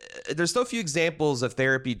 there's still a few examples of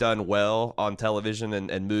therapy done well on television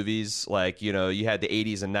and movies. Like, you had the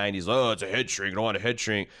 80s and 90s. Oh, it's a head shrink. I don't want a head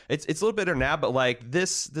shrink. It's a little better now, but like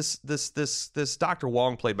this Dr.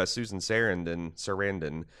 Wong, played by Susan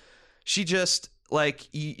Sarandon, she just, like,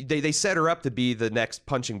 they set her up to be the next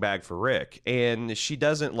punching bag for Rick, and she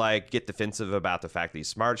doesn't, like, get defensive about the fact that he's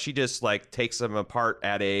smart. She just, like, takes him apart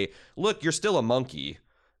at look, you're still a monkey.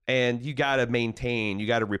 And you got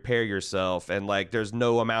to repair yourself. And, like, there's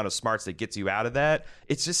no amount of smarts that gets you out of that.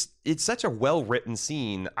 It's such a well-written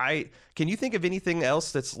scene. Can you think of anything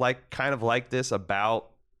else that's, like, kind of like this about,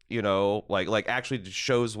 like actually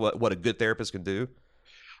shows what a good therapist can do?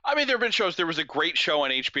 I mean, there have been shows. There was a great show on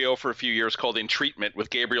HBO for a few years called In Treatment with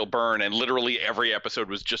Gabriel Byrne, and literally every episode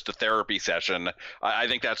was just a therapy session. I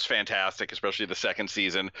think that's fantastic, especially the second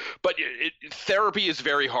season. But therapy is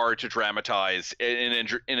very hard to dramatize in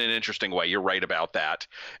an interesting way. You're right about that.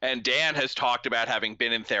 And Dan has talked about having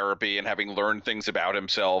been in therapy and having learned things about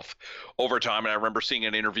himself over time. And I remember seeing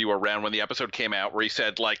an interview around when the episode came out where he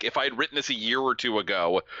said, like, if I had written this a year or two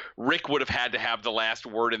ago, Rick would have had to have the last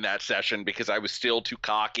word in that session because I was still too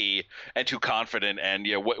cocky and too confident, and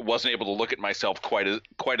wasn't able to look at myself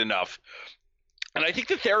quite enough. And I think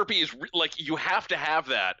the therapy is like, you have to have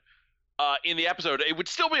that in the episode. It would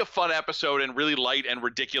still be a fun episode and really light and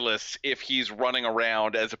ridiculous if he's running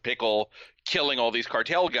around as a pickle killing all these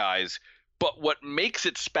cartel guys. But what makes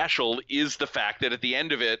it special is the fact that at the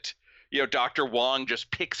end of it, Dr. Wong just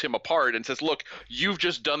picks him apart and says, look, you've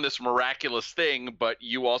just done this miraculous thing, but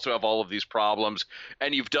you also have all of these problems,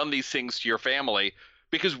 and you've done these things to your family.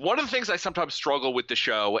 Because one of the things I sometimes struggle with the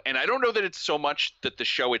show, and I don't know that it's so much that the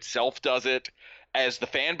show itself does it as the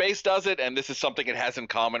fan base does it, and this is something it has in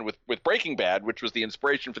common with Breaking Bad, which was the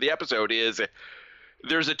inspiration for the episode, is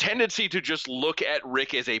there's a tendency to just look at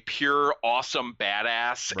Rick as a pure, awesome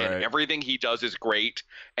badass, Right. and everything he does is great,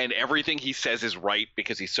 and everything he says is right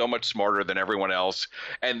because he's so much smarter than everyone else,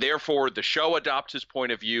 and therefore the show adopts his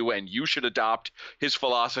point of view, and you should adopt his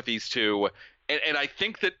philosophies too. And I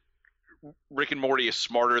think that Rick and Morty is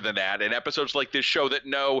smarter than that, and episodes like this show that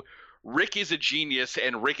no, Rick is a genius,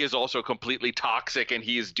 and Rick is also completely toxic, and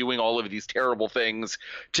he is doing all of these terrible things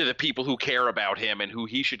to the people who care about him and who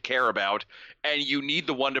he should care about, and you need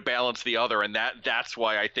the one to balance the other, and that's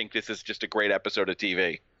why I think this is just a great episode of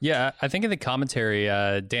TV. Yeah, I think in the commentary,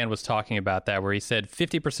 Dan was talking about that, where he said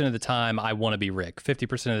 50% of the time I want to be Rick,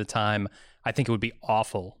 50% of the time I think it would be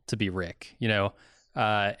awful to be Rick, you know?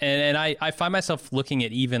 And I find myself looking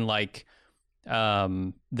at even like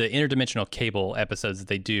the interdimensional cable episodes that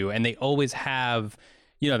they do, and they always have,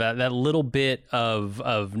 you know, that little bit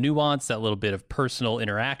of nuance, that little bit of personal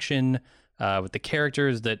interaction with the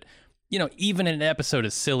characters that, you know, even in an episode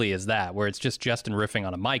as silly as that, where it's just Justin riffing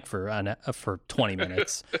on a mic for 20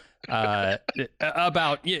 minutes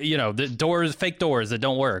about, you know, the fake doors that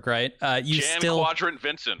don't work, right? Quadrant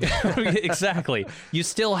Vincent. Exactly. You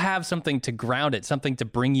still have something to ground it, something to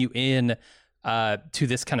bring you in to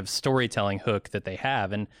this kind of storytelling hook that they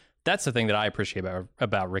have. And that's the thing that I appreciate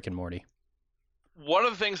about Rick and Morty. One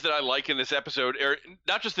of the things that I like in this episode, or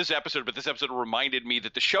not just this episode, but this episode reminded me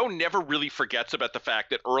that the show never really forgets about the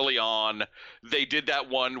fact that early on they did that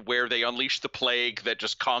one where they unleashed the plague that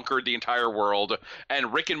just conquered the entire world,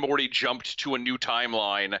 and Rick and Morty jumped to a new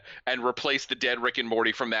timeline and replaced the dead Rick and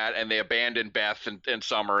Morty from that, and they abandoned Beth and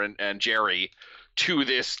Summer and Jerry to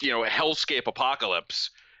this, you know, hellscape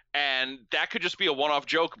apocalypse. And that could just be a one-off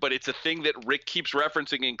joke, but it's a thing that Rick keeps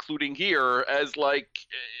referencing, including here, as like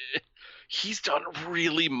he's done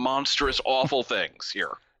really monstrous, awful things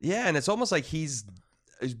here. Yeah, and it's almost like he's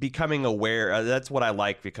becoming aware. That's what I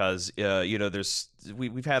like, because you know,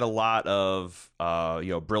 we've had a lot of you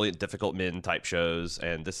know, brilliant, difficult men type shows,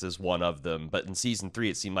 and this is one of them. But in season 3,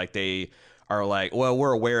 it seemed like they are like, well,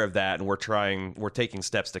 we're aware of that, and we're taking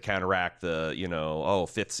steps to counteract the, you know,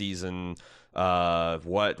 5th season.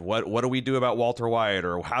 What do we do about Walter White,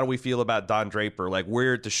 or how do we feel about Don Draper? Like,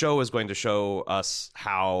 the show is going to show us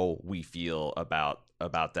how we feel about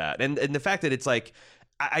that, and the fact that it's like,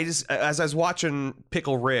 I just, as I was watching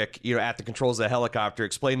Pickle Rick, you know, at the controls of the helicopter,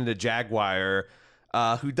 explaining to Jaguar,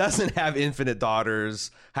 who doesn't have infinite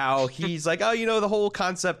daughters, how he's like, oh, you know, the whole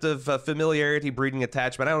concept of familiarity breeding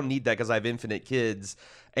attachment, I don't need that because I have infinite kids.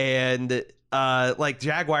 And like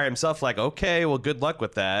Jaguar himself, like, okay, well, good luck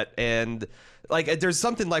with that. And like, there's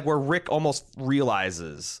something like where Rick almost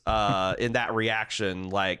realizes in that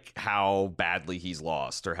reaction, like how badly he's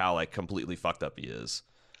lost, or how like completely fucked up he is.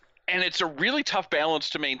 And it's a really tough balance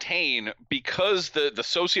to maintain, because the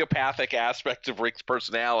sociopathic aspects of Rick's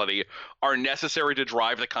personality are necessary to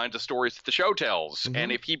drive the kinds of stories that the show tells. Mm-hmm.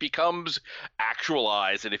 And if he becomes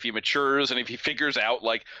actualized, and if he matures, and if he figures out,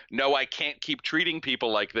 like, no, I can't keep treating people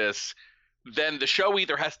like this, then the show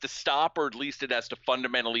either has to stop, or at least it has to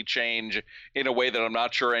fundamentally change in a way that I'm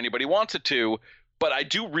not sure anybody wants it to. But I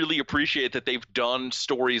do really appreciate that they've done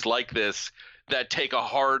stories like this that take a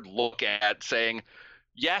hard look at saying,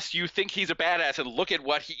 yes, you think he's a badass, and look at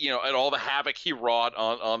what he, you know, at all the havoc he wrought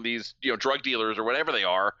on these, you know, drug dealers or whatever they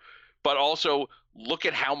are, but also look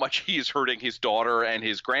at how much he's hurting his daughter and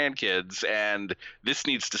his grandkids, and this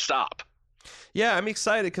needs to stop. Yeah, I'm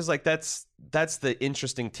excited because like that's the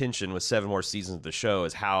interesting tension with 7 more seasons of the show,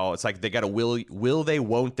 is how it's like they got a will they,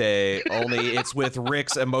 won't they, only it's with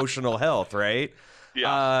Rick's emotional health, right?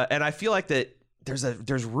 Yeah. And I feel like that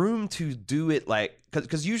there's room to do it, like,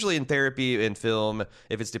 because usually in therapy, in film,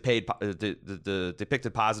 if it's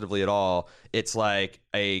depicted positively at all, it's like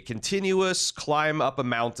a continuous climb up a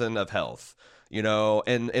mountain of health. You know,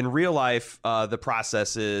 and in real life, the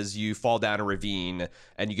process is you fall down a ravine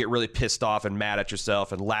and you get really pissed off and mad at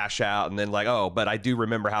yourself and lash out, and then like, oh, but I do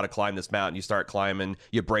remember how to climb this mountain. You start climbing,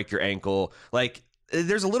 you break your ankle. Like,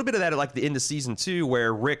 there's a little bit of that at like the end of season 2,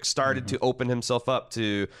 where Rick started to open himself up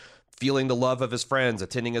to feeling the love of his friends,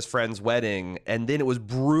 attending his friend's wedding, and then it was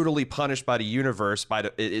brutally punished by the universe by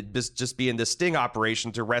it just being this sting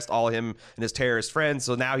operation to arrest all him and his terrorist friends.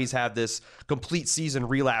 So now he's had this complete season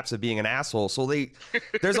relapse of being an asshole. So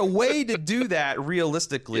there's a way to do that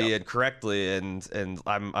realistically and correctly, and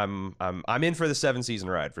I'm in for the 7-season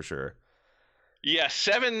ride for sure. Yeah,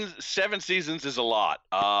 seven seasons is a lot.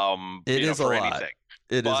 It is a lot. Anything.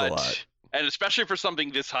 It is a lot, and especially for something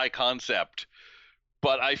this high concept.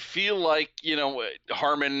 But I feel like, you know,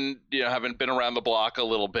 Harmon, you know, having been around the block a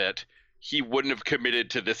little bit, he wouldn't have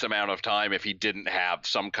committed to this amount of time if he didn't have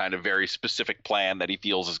some kind of very specific plan that he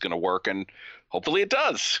feels is going to work, and hopefully it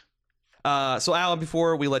does. So Alan,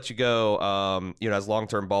 before we let you go, as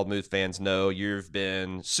long-term Bald Move fans know, you've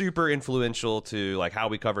been super influential to like how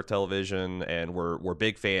we cover television, and we're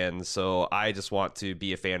big fans. So I just want to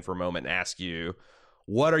be a fan for a moment and ask you,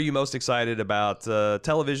 what are you most excited about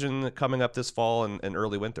television coming up this fall and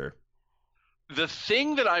early winter? The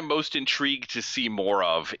thing that I'm most intrigued to see more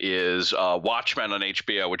of is Watchmen on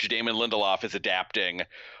HBO, which Damon Lindelof is adapting.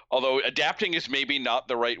 Although adapting is maybe not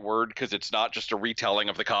the right word, because it's not just a retelling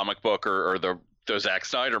of the comic book or the Zack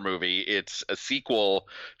Snyder movie. It's a sequel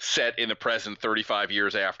set in the present 35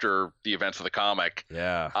 years after the events of the comic.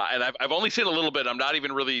 Yeah. And I've only seen a little bit. I'm not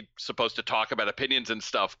even really supposed to talk about opinions and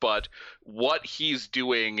stuff, but what he's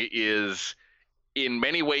doing is in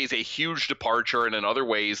many ways a huge departure, and in other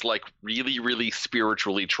ways like really, really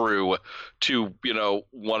spiritually true to,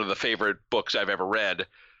 one of the favorite books I've ever read.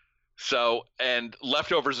 So, and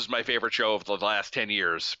Leftovers is my favorite show of the last 10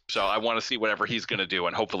 years. So I want to see whatever he's going to do,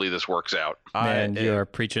 and hopefully this works out. Man, you're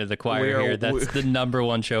preaching to the choir here. That's the number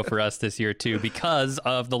one show for us this year, too, because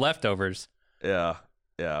of The Leftovers. Yeah.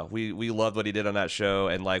 Yeah, we loved what he did on that show,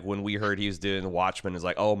 and like when we heard he was doing Watchmen, it's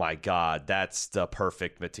like, oh my god, that's the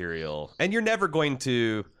perfect material. And you're never going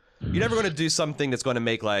to do something that's going to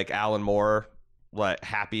make like Alan Moore like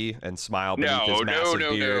happy and smile beneath his massive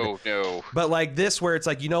beard. No. But like this, where it's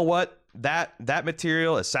like, you know what, that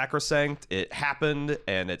material is sacrosanct. It happened,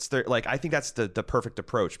 and it's like I think that's the perfect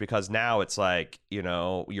approach, because now it's like,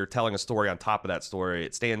 you're telling a story on top of that story.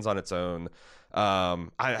 It stands on its own.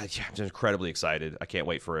 I'm just incredibly excited. I can't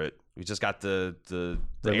wait for it. We just got the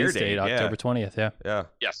release date, October 20th. Yeah.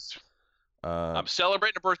 Yes. I'm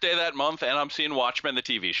celebrating a birthday that month, and I'm seeing Watchmen, the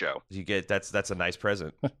TV show. You get that's a nice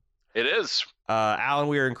present. It is. Alan,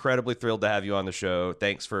 we are incredibly thrilled to have you on the show.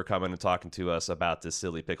 Thanks for coming and talking to us about this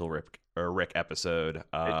silly Pickle Rick episode.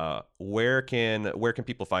 Where can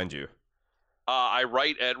people find you? I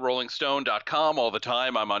write at rollingstone.com all the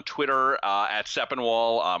time. I'm on Twitter at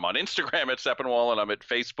Sepinwall. I'm on Instagram at Sepinwall, and I'm at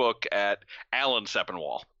Facebook at Alan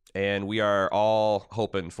Sepinwall. And we are all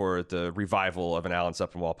hoping for the revival of an Alan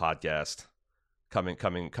Sepinwall podcast coming.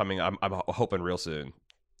 I'm hoping real soon.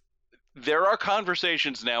 There are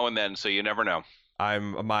conversations now and then, so you never know.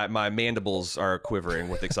 My mandibles are quivering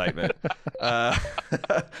with excitement. All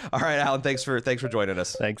right, Alan, thanks for joining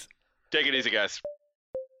us. Thanks. Take it easy, guys.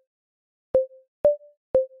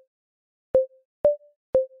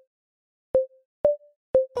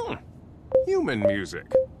 Human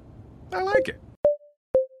music. I like it.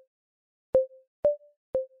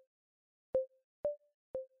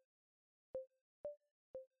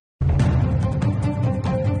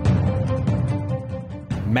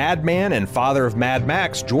 Madman and father of Mad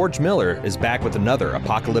Max, George Miller, is back with another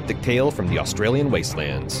apocalyptic tale from the Australian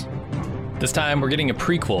wastelands. This time, we're getting a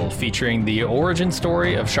prequel featuring the origin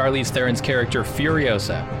story of Charlize Theron's character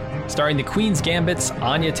Furiosa, starring the Queen's Gambit's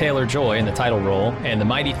Anya Taylor-Joy in the title role and the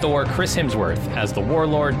mighty Thor Chris Hemsworth as the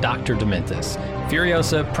warlord Dr. Dementus.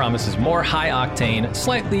 Furiosa promises more high-octane,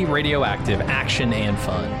 slightly radioactive action and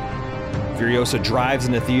fun. Furiosa drives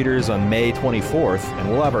into theaters on May 24th, and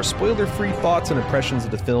we'll have our spoiler-free thoughts and impressions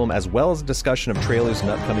of the film, as well as a discussion of trailers and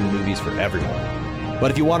upcoming movies for everyone. But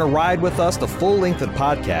if you want to ride with us the full length of the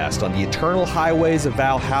podcast on the eternal highways of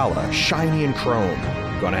Valhalla, shiny and chrome,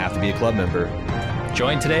 you're going to have to be a club member.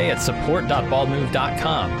 Join today at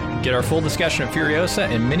support.baldmove.com. Get our full discussion of Furiosa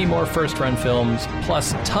and many more first-run films,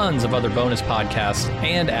 plus tons of other bonus podcasts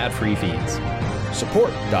and ad-free feeds.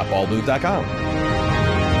 Support.baldmove.com.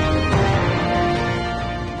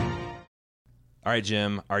 All right,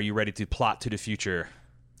 Jim, are you ready to plot to the future?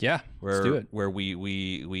 Yeah, let's do it. Where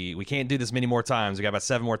we can't do this many more times. We got about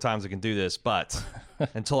 7 more times we can do this, but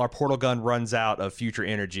until our portal gun runs out of future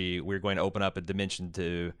energy, we're going to open up a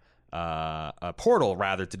portal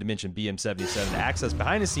to Dimension BM77 to access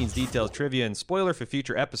behind-the-scenes details, trivia, and spoiler for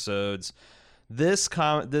future episodes.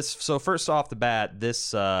 So first off the bat,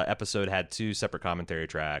 this episode had 2 separate commentary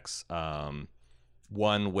tracks. One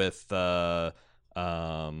with the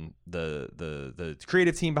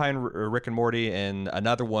creative team behind Rick and Morty, and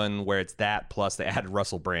another one where it's that plus they added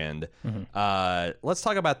Russell Brand. Mm-hmm. Let's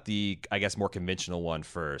talk about the, I guess, more conventional one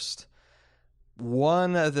first.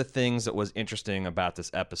 One of the things that was interesting about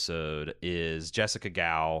this episode is Jessica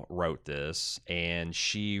Gao wrote this, and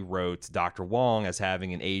she wrote Dr. Wong as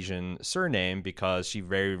having an Asian surname because she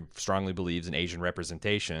very strongly believes in Asian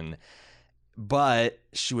representation. But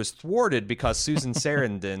she was thwarted because Susan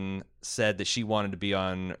Sarandon said that she wanted to be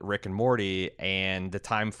on Rick and Morty, and the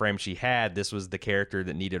time frame she had, this was the character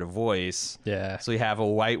that needed a voice. Yeah. So you have a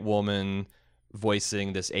white woman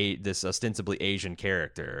voicing this ostensibly Asian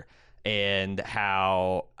character, and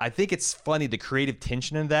how I think it's funny the creative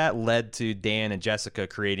tension in that led to Dan and Jessica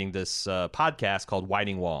creating this podcast called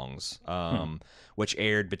Whiting Wongs, which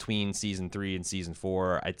aired between season 3 and season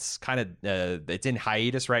 4. It's kind of it's in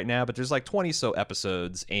hiatus right now, but there's like 20 so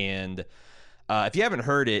episodes, and if you haven't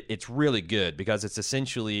heard it, it's really good because it's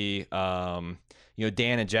essentially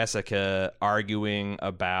Dan and Jessica arguing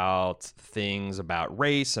about things about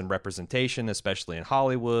race and representation, especially in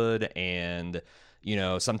Hollywood, and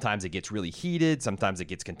sometimes it gets really heated, sometimes it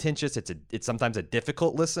gets contentious. It's sometimes a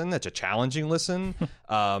difficult listen, it's a challenging listen.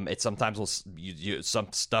 It sometimes will some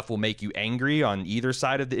stuff will make you angry on either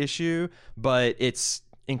side of the issue, but it's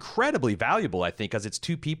incredibly valuable, I think, because it's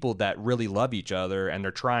two people that really love each other and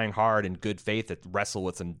they're trying hard in good faith to wrestle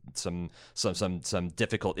with some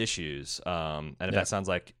difficult issues. And if that sounds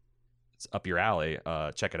like it's up your alley,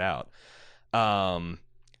 check it out.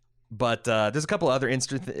 But there's a couple other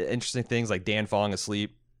interesting things, like Dan falling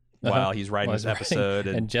asleep while he's writing this episode,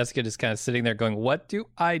 and Jessica just kind of sitting there going, "What do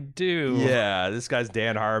I do?" Yeah, this guy's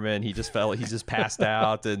Dan Harmon. He just passed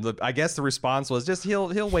out, and I guess the response was just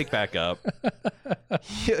he'll wake back up.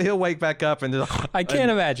 He'll wake back up, and I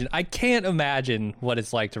can't imagine what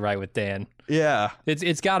it's like to write with Dan. Yeah,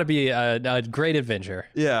 it's got to be a great adventure.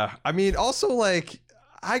 Yeah, I mean, also like,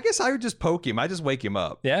 I guess I would just poke him. I just wake him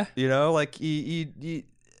up. Yeah, like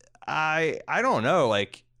I don't know,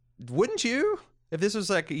 like, wouldn't you? If this was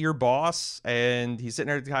like your boss and he's sitting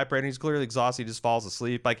there at the typewriter and he's clearly exhausted, he just falls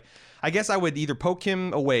asleep. Like, I guess I would either poke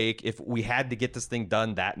him awake if we had to get this thing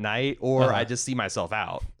done that night, or I just see myself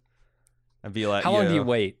out and be like, "How long do you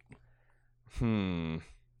wait?"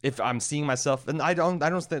 If I'm seeing myself, and I don't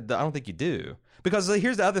think you do, because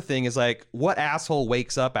here's the other thing: is like, what asshole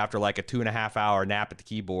wakes up after like a 2.5 hour nap at the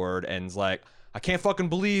keyboard and is like, "I can't fucking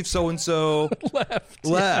believe so and so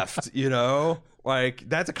left," Like,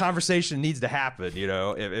 that's a conversation that needs to happen,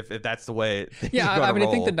 if that's the way. I mean, I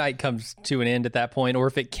think the night comes to an end at that point, or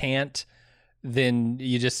if it can't, then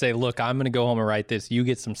you just say, "Look, I'm going to go home and write this. You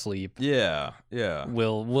get some sleep." Yeah.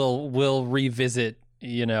 We'll revisit,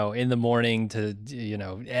 in the morning to,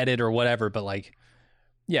 edit or whatever. But like,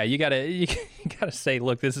 yeah, you gotta say,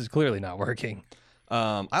 "Look, this is clearly not working."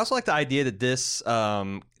 I also like the idea that this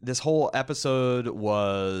whole episode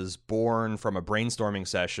was born from a brainstorming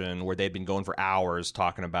session where they'd been going for hours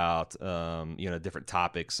talking about different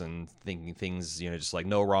topics and thinking things, just like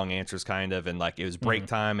no wrong answers kind of, and like it was break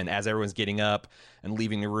time, and as everyone's getting up and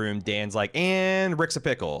leaving the room, Dan's like, "And Rick's a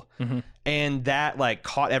pickle." And that like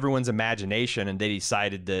caught everyone's imagination, and they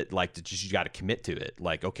decided that like you got to commit to it.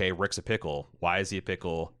 Like, okay, Rick's a pickle. Why is he a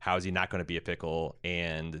pickle? How is he not going to be a pickle?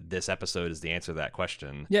 And this episode is the answer to that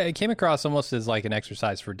question. Yeah, it came across almost as like an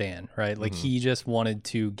exercise for Dan, right? Like he just wanted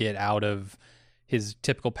to get out of his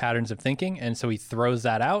typical patterns of thinking, and so he throws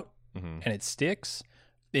that out, and it sticks.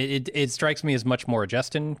 It strikes me as much more a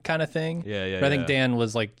Justin kind of thing. Yeah. But I think Dan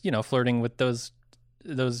was like, flirting with those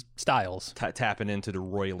styles, tapping into the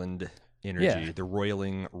Roiland energy, the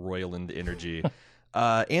Roiland energy.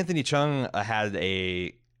 Anthony Chung had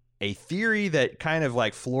a theory that kind of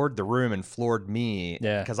like floored the room and floored me,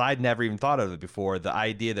 because I'd never even thought of it before. The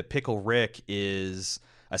idea that Pickle Rick is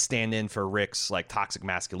a stand-in for Rick's like toxic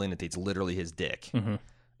masculinity. It's literally his dick.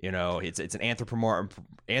 It's an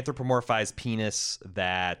anthropomorphized penis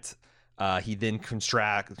that he then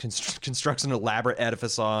constructs an elaborate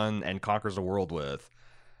edifice on and conquers the world with.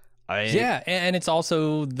 And it's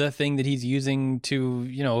also the thing that he's using to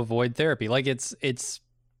avoid therapy. Like it's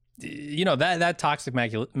that toxic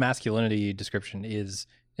masculinity description is,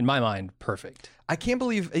 in my mind, perfect. I can't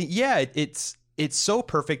believe it's so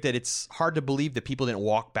perfect that it's hard to believe that people didn't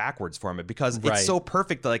walk backwards from it, because it's so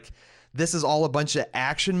perfect. Like, this is all a bunch of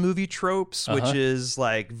action movie tropes, which is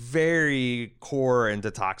like very core into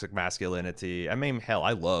toxic masculinity. I mean, hell,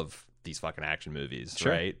 I love these fucking action movies,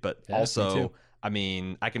 right? But also, I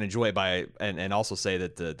mean, I can enjoy it and also say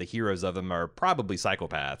that the heroes of them are probably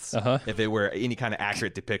psychopaths if it were any kind of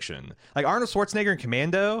accurate depiction. Like Arnold Schwarzenegger in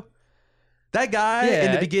Commando, that guy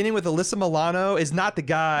in the beginning with Alyssa Milano is not the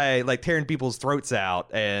guy like tearing people's throats out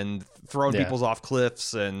and throwing people's off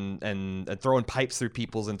cliffs and throwing pipes through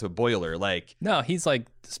people's into a boiler. Like, no, he's like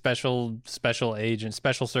special agent,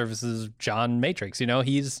 special services, John Matrix.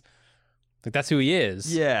 He's like, that's who he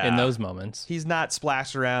is. In those moments, he's not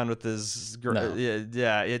splashed around with his girl. No.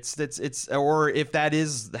 It's or if that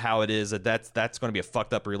is how it is, that's going to be a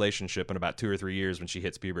fucked up relationship in about 2 or 3 years when she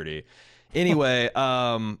hits puberty. Anyway,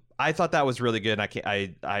 I thought that was really good.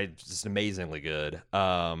 I just amazingly good.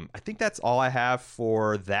 I think that's all I have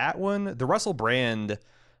for that one. The Russell Brand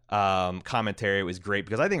commentary was great,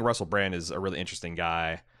 because I think Russell Brand is a really interesting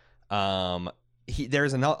guy.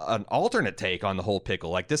 there's an alternate take on the whole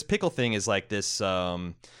Pickle. Like, this Pickle thing is like this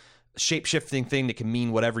shape-shifting thing that can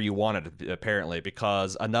mean whatever you want it to, apparently,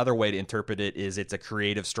 because another way to interpret it is it's a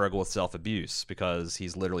creative struggle with self-abuse because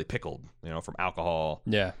he's literally pickled, from alcohol.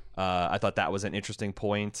 Yeah. I thought that was an interesting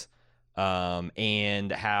point.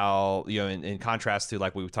 And how, in contrast to,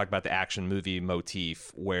 like, we talked about the action movie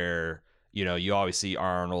motif where, you always see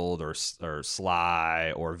Arnold or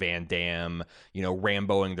Sly or Van Damme,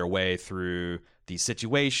 Ramboing their way through these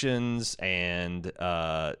situations, and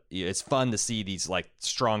it's fun to see these like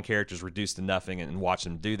strong characters reduced to nothing and watch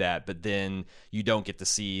them do that. But then you don't get to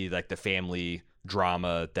see like the family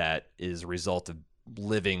drama that is a result of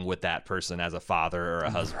living with that person as a father or a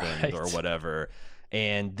husband or whatever.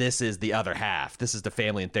 And this is the other half. This is the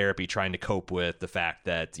family in therapy trying to cope with the fact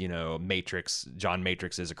that, John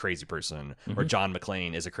Matrix is a crazy person, or John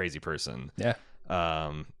McClane is a crazy person. Yeah.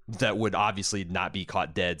 That would obviously not be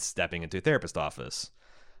caught dead stepping into a therapist's office.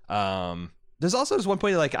 There's also this one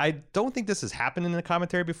point, like, I don't think this has happened in the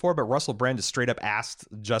commentary before, but Russell Brand just straight up asked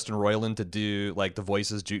Justin Roiland to do like the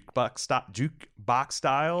voices jukebox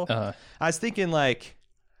style. I was thinking, like,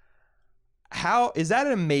 how is that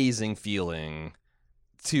an amazing feeling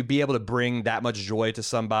to be able to bring that much joy to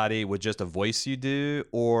somebody with just a voice you do,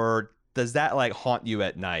 or does that like haunt you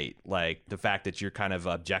at night? Like the fact that you're kind of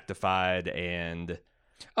objectified and...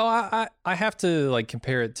 Oh, I have to like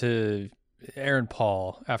compare it to Aaron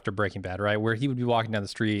Paul after Breaking Bad, right? Where he would be walking down the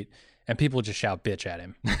street and people would just shout bitch at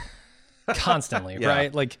him constantly, Yeah.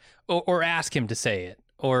 right? Like, or ask him to say it,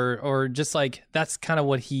 or just like, that's kind of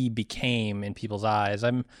what he became in people's eyes.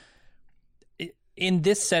 In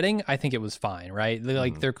this setting, I think it was fine, right?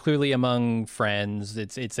 Like they're clearly among friends.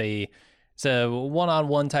 It's a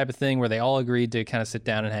one-on-one type of thing where they all agreed to kind of sit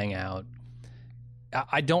down and hang out.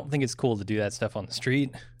 I don't think it's cool to do that stuff on the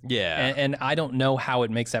street. Yeah. And I don't know how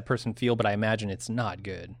it makes that person feel, but I imagine it's not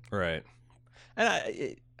good. Right.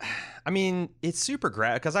 And I mean, it's super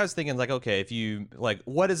great because I was thinking, like, okay, if you like,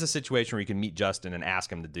 what is a situation where you can meet Justin and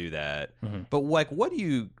ask him to do that? But like, what do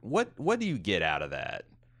you get out of that?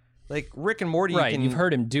 Like Rick and Morty, right? You've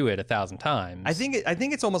heard him do it 1,000 times. I think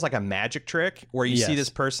it's almost like a magic trick where you see this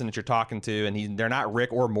person that you're talking to, and they're not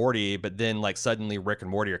Rick or Morty, but then like suddenly Rick and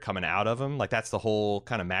Morty are coming out of him. Like that's the whole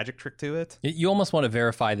kind of magic trick to it. You almost want to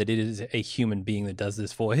verify that it is a human being that does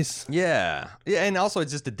this voice. Yeah, and also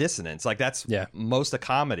it's just a dissonance. Like that's most of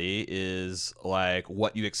comedy is like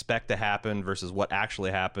what you expect to happen versus what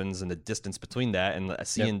actually happens, and the distance between that, and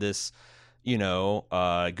seeing this.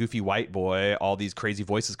 Goofy white boy, all these crazy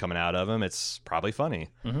voices coming out of him. It's probably funny.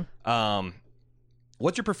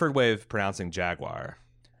 What's your preferred way of pronouncing Jaguar?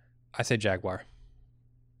 I say Jaguar.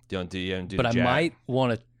 Do you but I might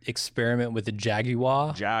want to experiment with the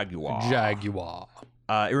Jaguar. Jaguar.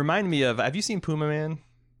 It reminded me of, have you seen Puma Man?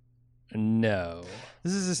 No.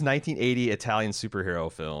 This is this 1980 Italian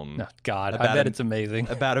superhero film. Oh, God, I bet it's amazing.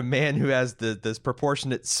 About a man who has this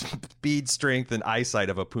proportionate speed, strength, and eyesight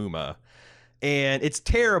of a puma. And it's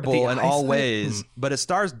terrible in all ways, but it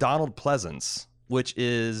stars Donald Pleasance, which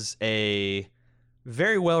is a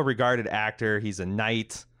very well-regarded actor. He's a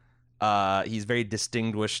knight. He's very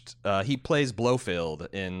distinguished. He plays Blofeld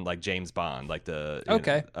in like James Bond, like the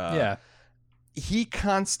yeah. He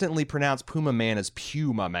constantly pronounced Puma Man as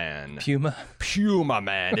Puma Man. Puma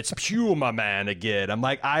Man. It's Puma Man again. I'm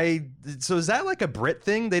like, so is that like a Brit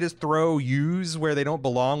thing? They just throw U's where they don't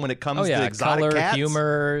belong when it comes to exotic color, cats?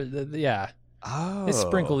 humor, yeah. Oh. They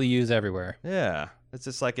sprinkle the U's everywhere. Yeah.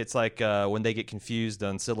 It's like when they get confused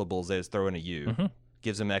on syllables, they just throw in a U.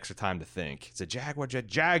 Gives them extra time to think. It's a Jaguar,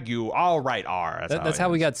 Jagu. All right, R. That's how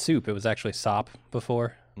we got soup. It was actually sop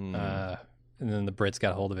before. And then the Brits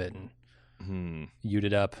got hold of it and U'd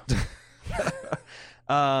it up.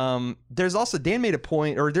 There's also, Dan made a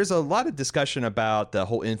point, or there's a lot of discussion about the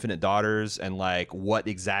whole Infinite Daughters and like what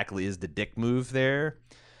exactly is the dick move there.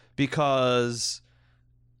 Because,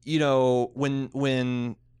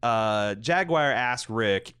 when Jaguar asked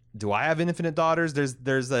Rick, do I have infinite daughters?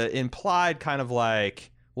 There's a implied kind of like,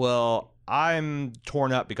 well, I'm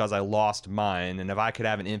torn up because I lost mine, and if I could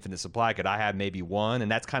have an infinite supply, could I have maybe one?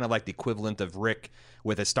 And that's kind of like the equivalent of Rick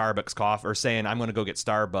with a Starbucks coffee, or saying, I'm going to go get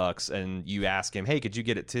Starbucks, and you ask him, hey, could you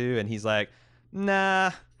get it too? And he's like, nah.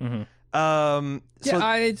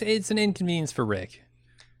 It's an inconvenience for Rick.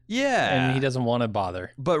 Yeah. And he doesn't want to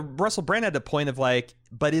bother. But Russell Brand had the point of like,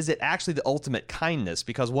 but is it actually the ultimate kindness?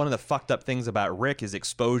 Because one of the fucked up things about Rick is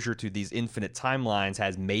exposure to these infinite timelines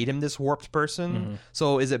has made him this warped person.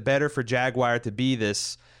 So is it better for Jaguar to be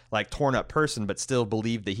this like torn up person, but still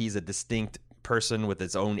believe that he's a distinct person with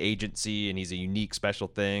its own agency and he's a unique special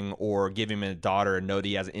thing, or give him a daughter and know that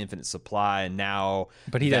he has an infinite supply and now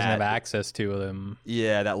But he doesn't have access to them.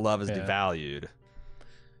 Yeah, that love is devalued.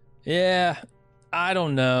 Yeah, I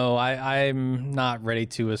don't know. I'm not ready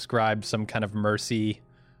to ascribe some kind of mercy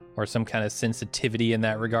or some kind of sensitivity in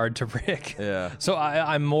that regard to Rick. Yeah. So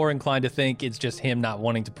I'm more inclined to think it's just him not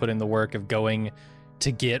wanting to put in the work of going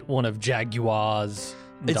to get one of Jaguar's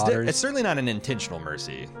daughters. It's certainly not an intentional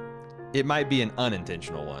mercy. It might be an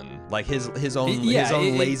unintentional one, like his own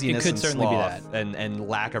laziness and sloth and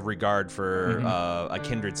lack of regard for a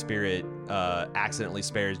kindred spirit accidentally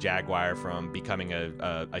spares Jaguar from becoming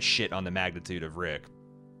a shit on the magnitude of Rick.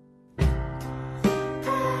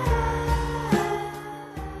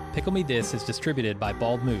 Pickle Me This is distributed by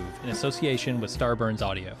Bald Move in association with Starburns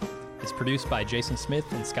Audio. It's produced by Jason Smith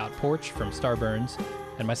and Scott Porch from Starburns,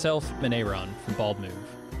 and myself, Manayron, from Bald Move.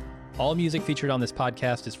 All music featured on this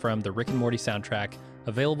podcast is from the Rick and Morty soundtrack,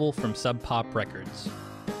 available from Sub Pop Records.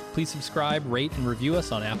 Please subscribe, rate, and review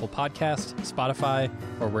us on Apple Podcasts, Spotify,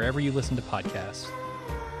 or wherever you listen to podcasts.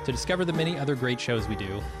 To discover the many other great shows we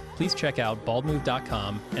do, please check out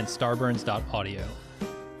baldmove.com and starburns.audio.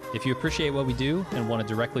 If you appreciate what we do and want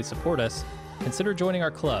to directly support us, consider joining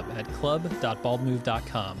our club at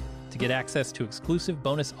club.baldmove.com to get access to exclusive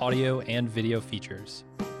bonus audio and video features.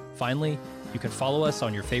 Finally, you can follow us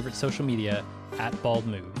on your favorite social media at Bald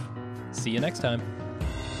Move. See you next time.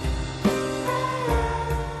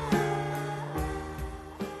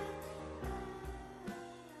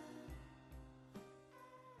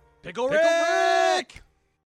 Pickle Rick!